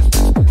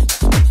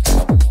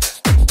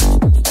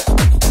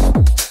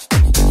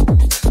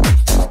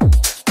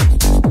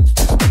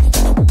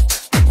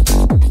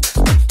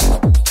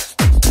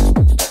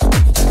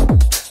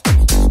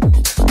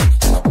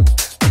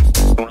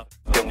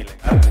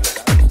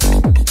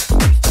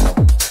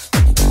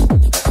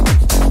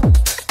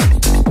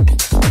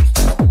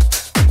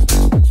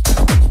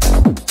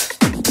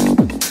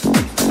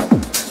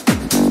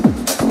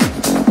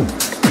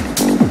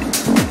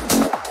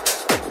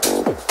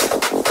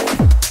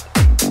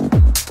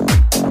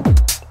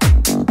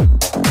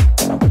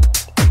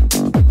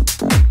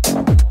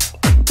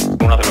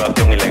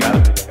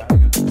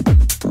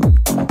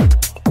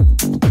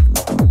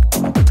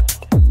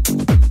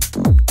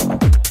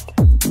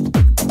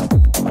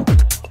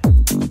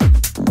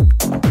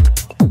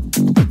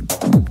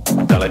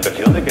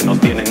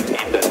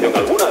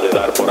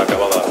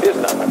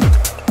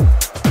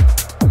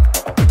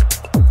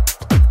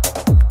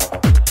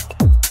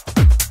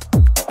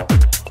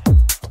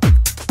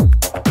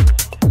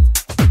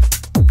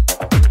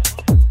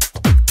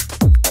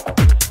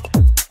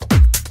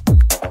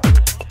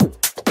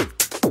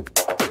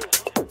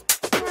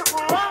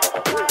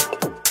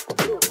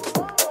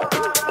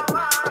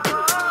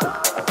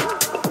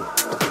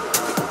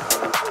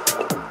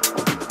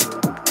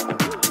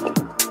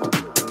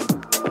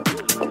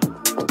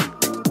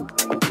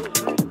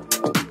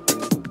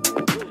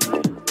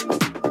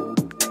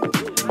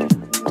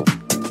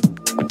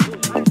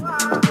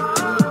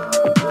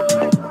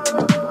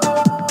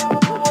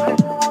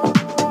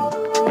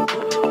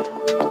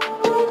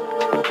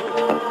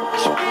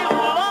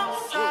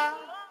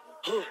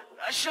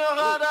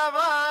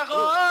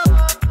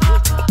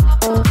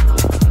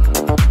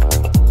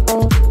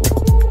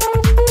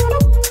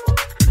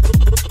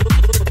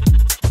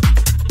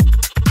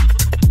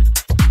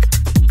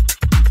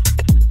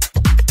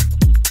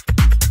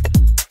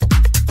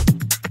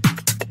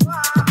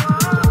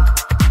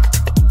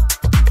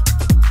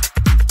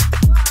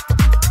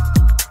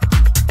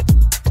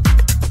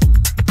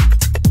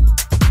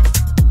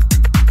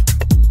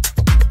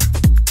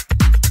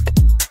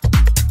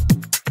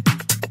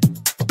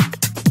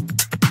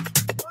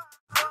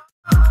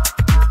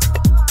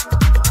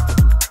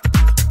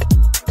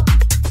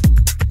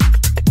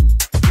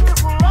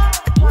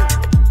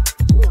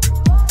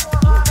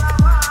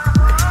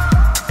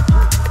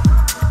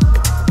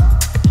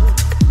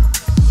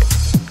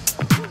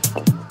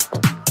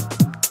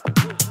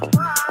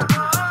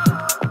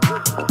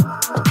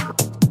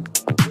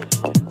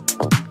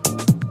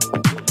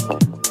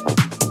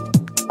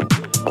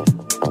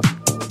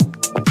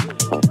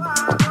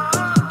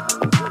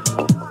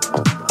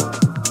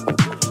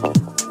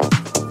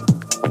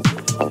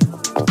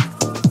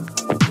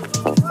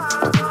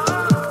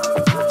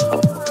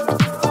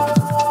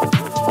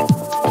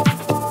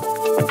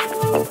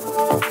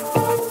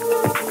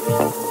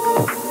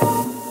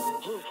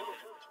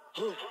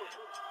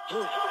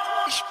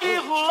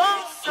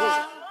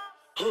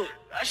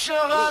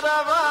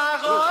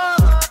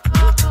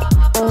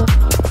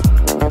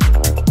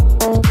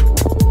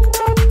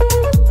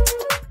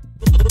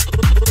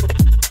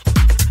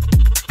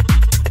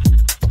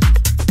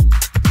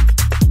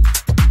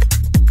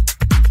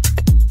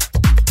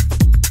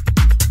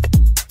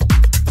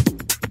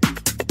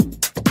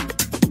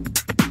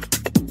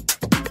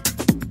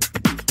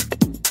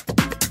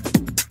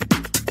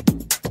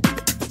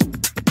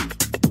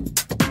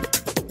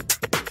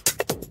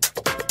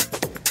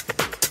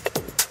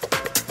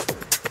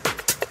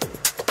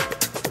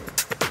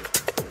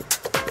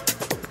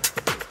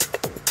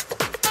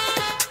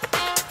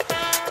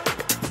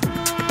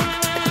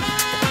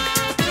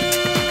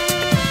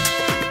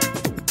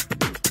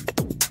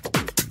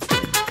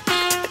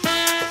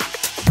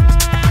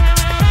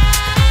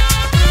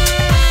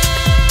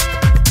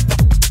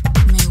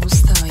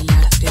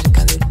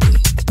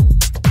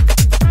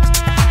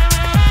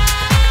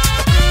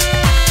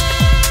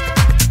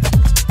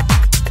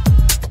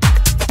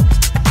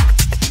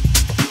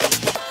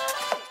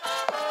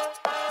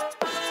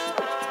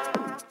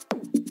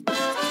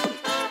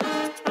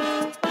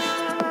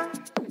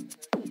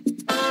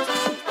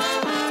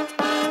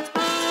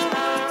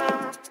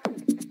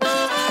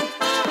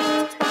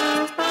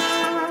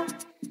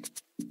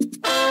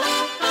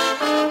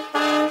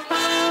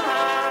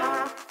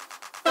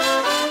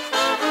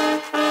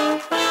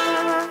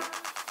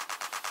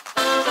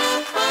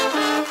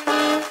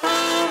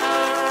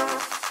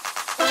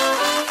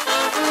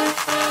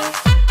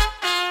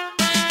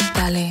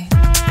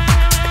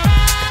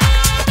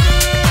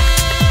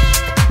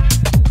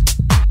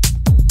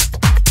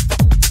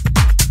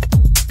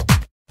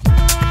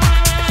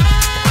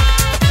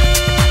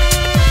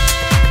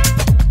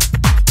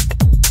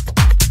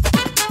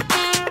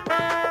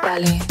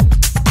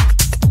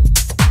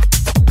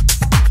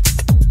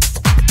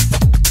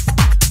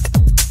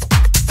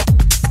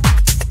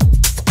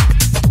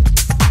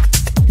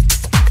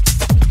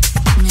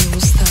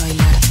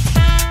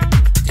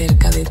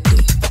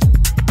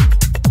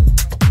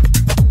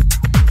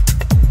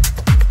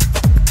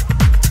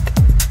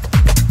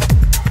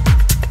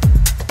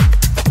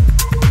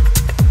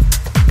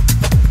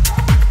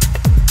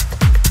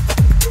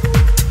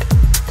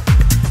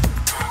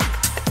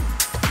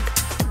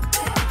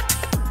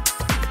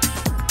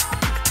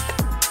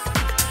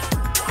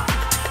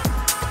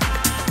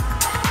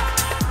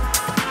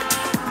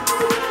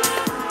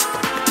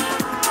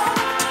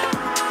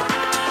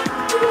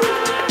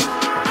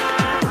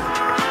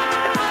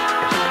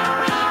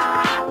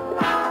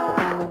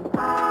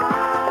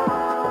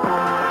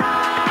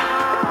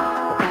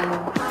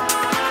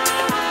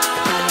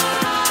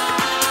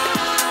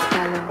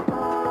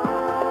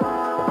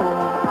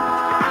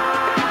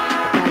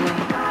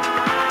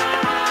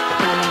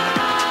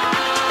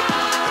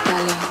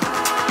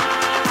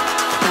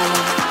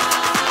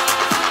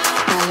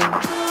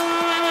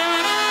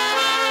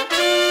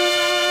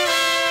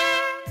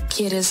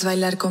 ¿Quieres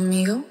bailar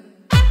conmigo?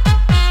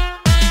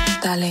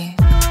 Dale.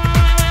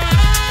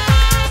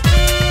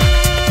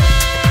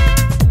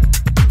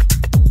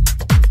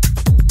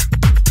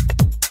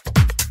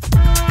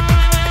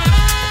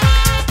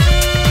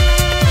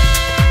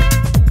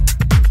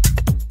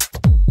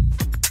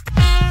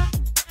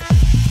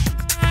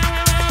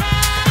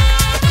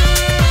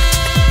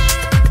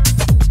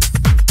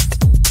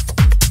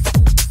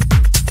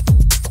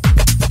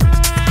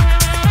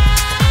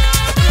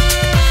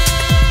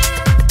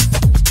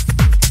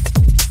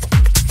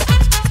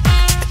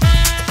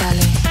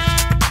 Dale.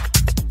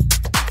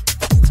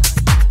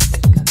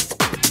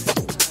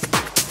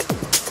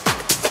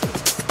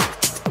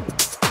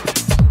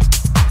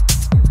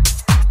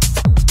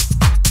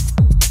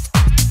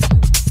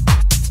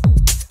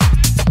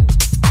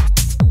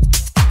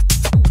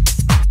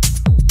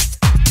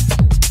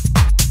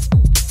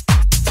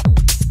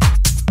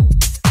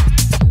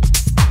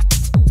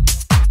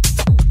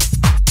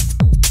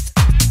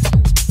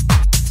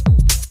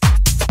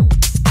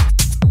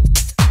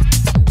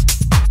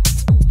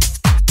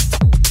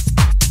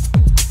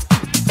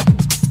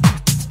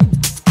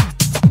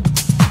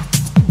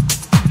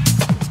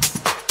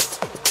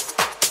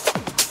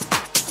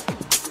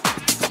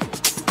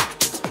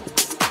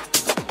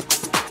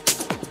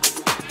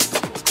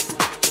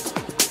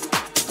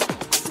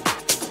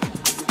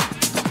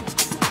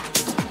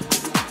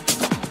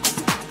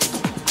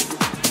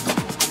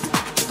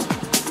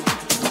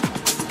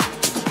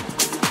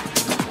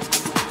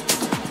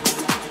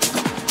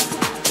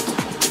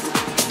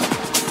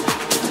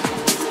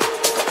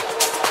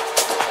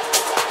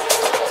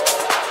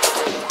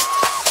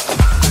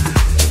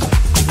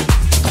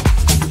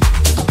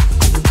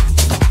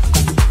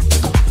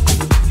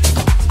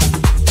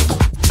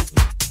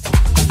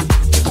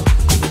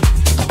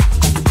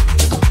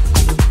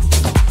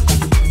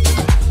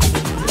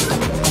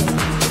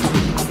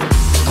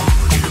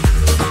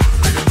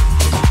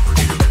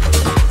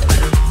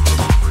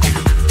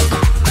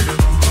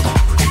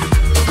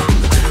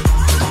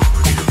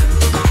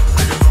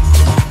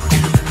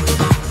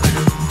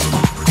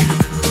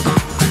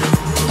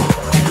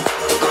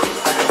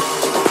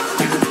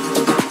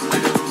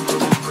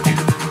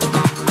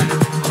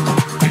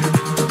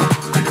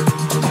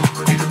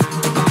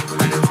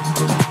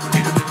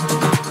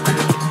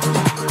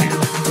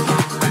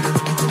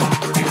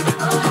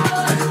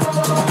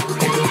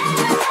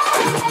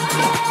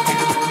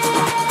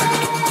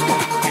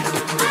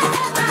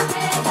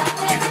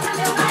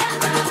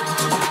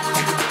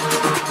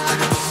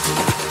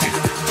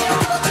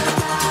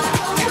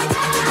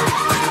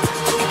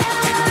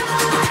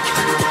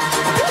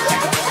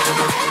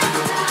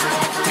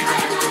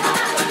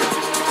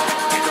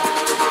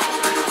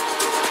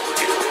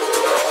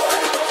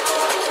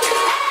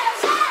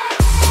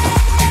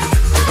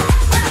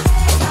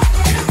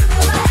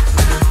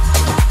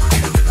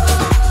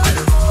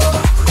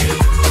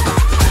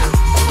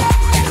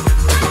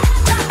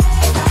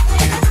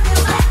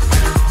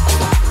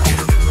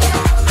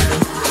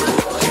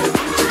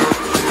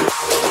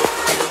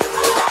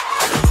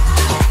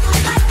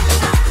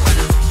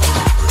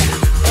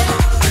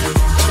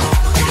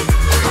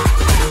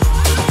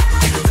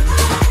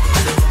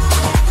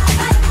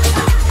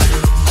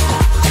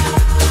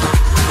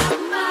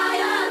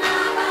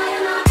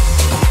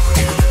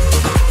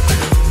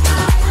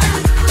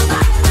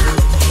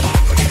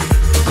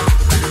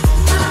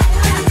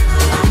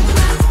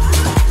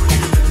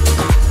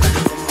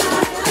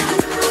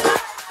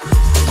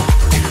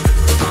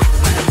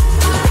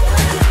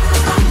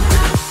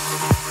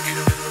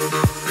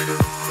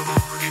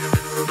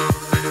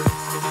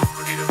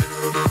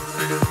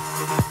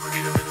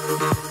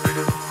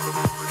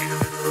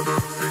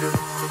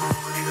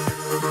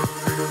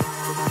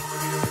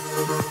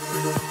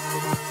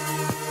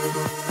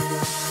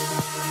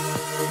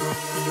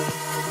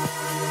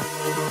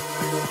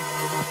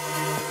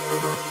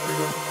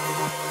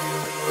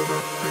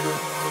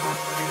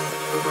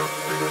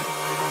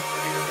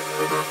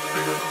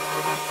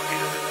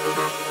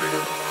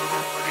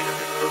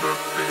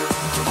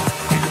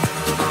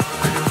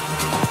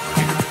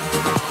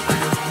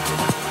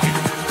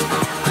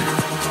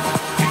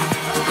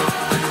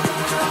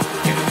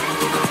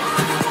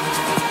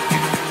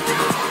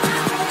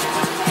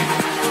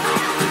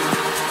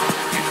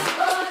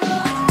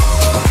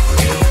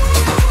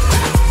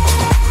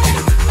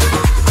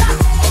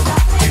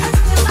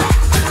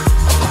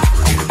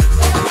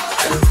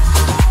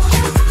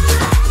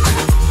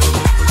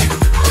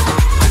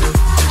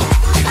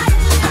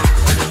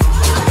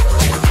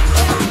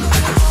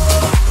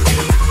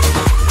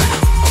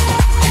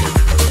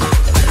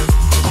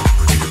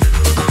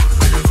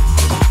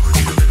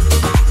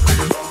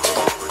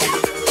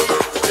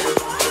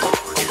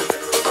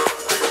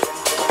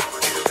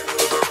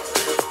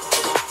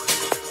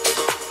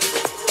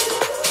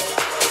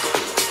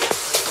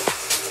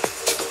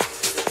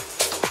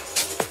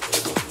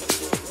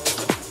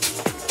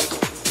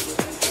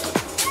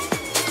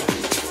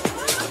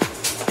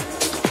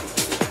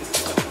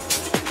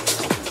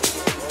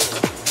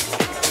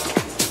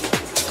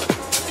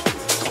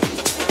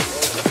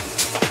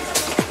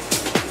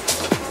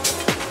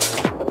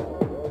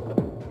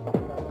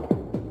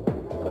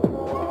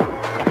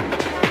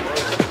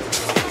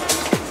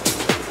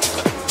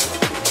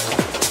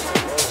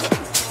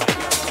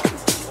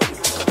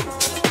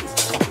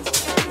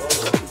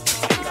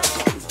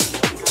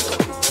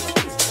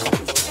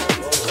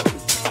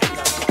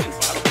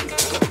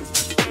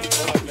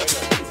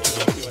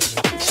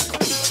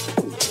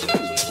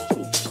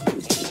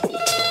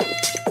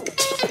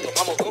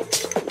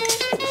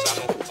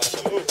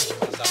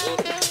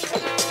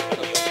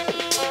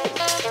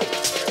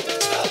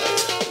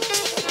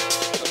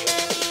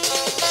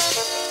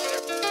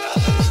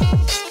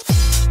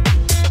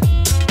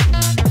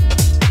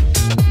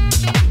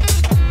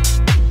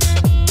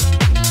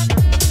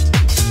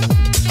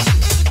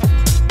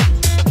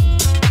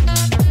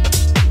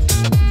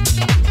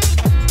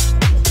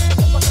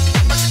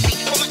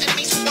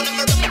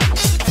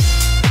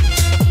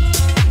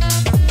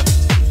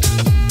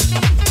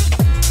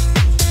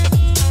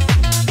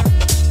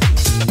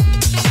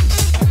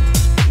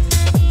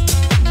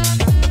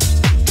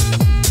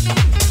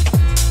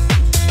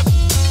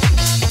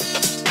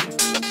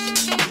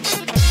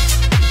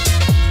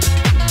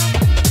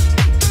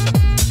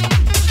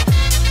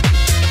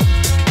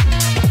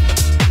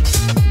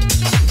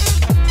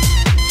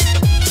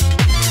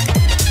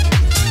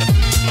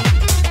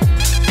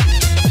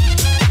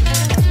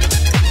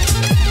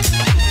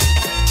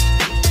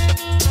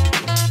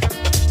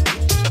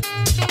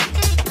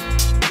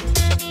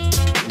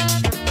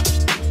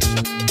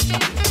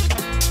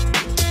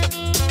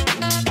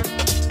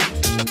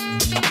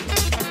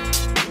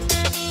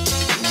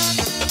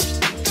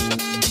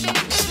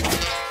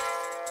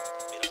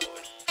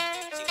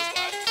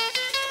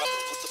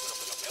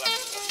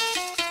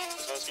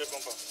 qué,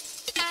 compa?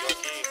 Yo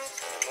aquí,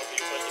 yo soy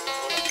el que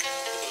controla.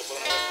 Yo te lo puedo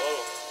mover todo.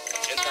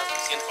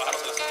 80, 100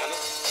 pájaros a la semana.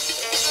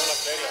 Tengo toda la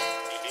feria.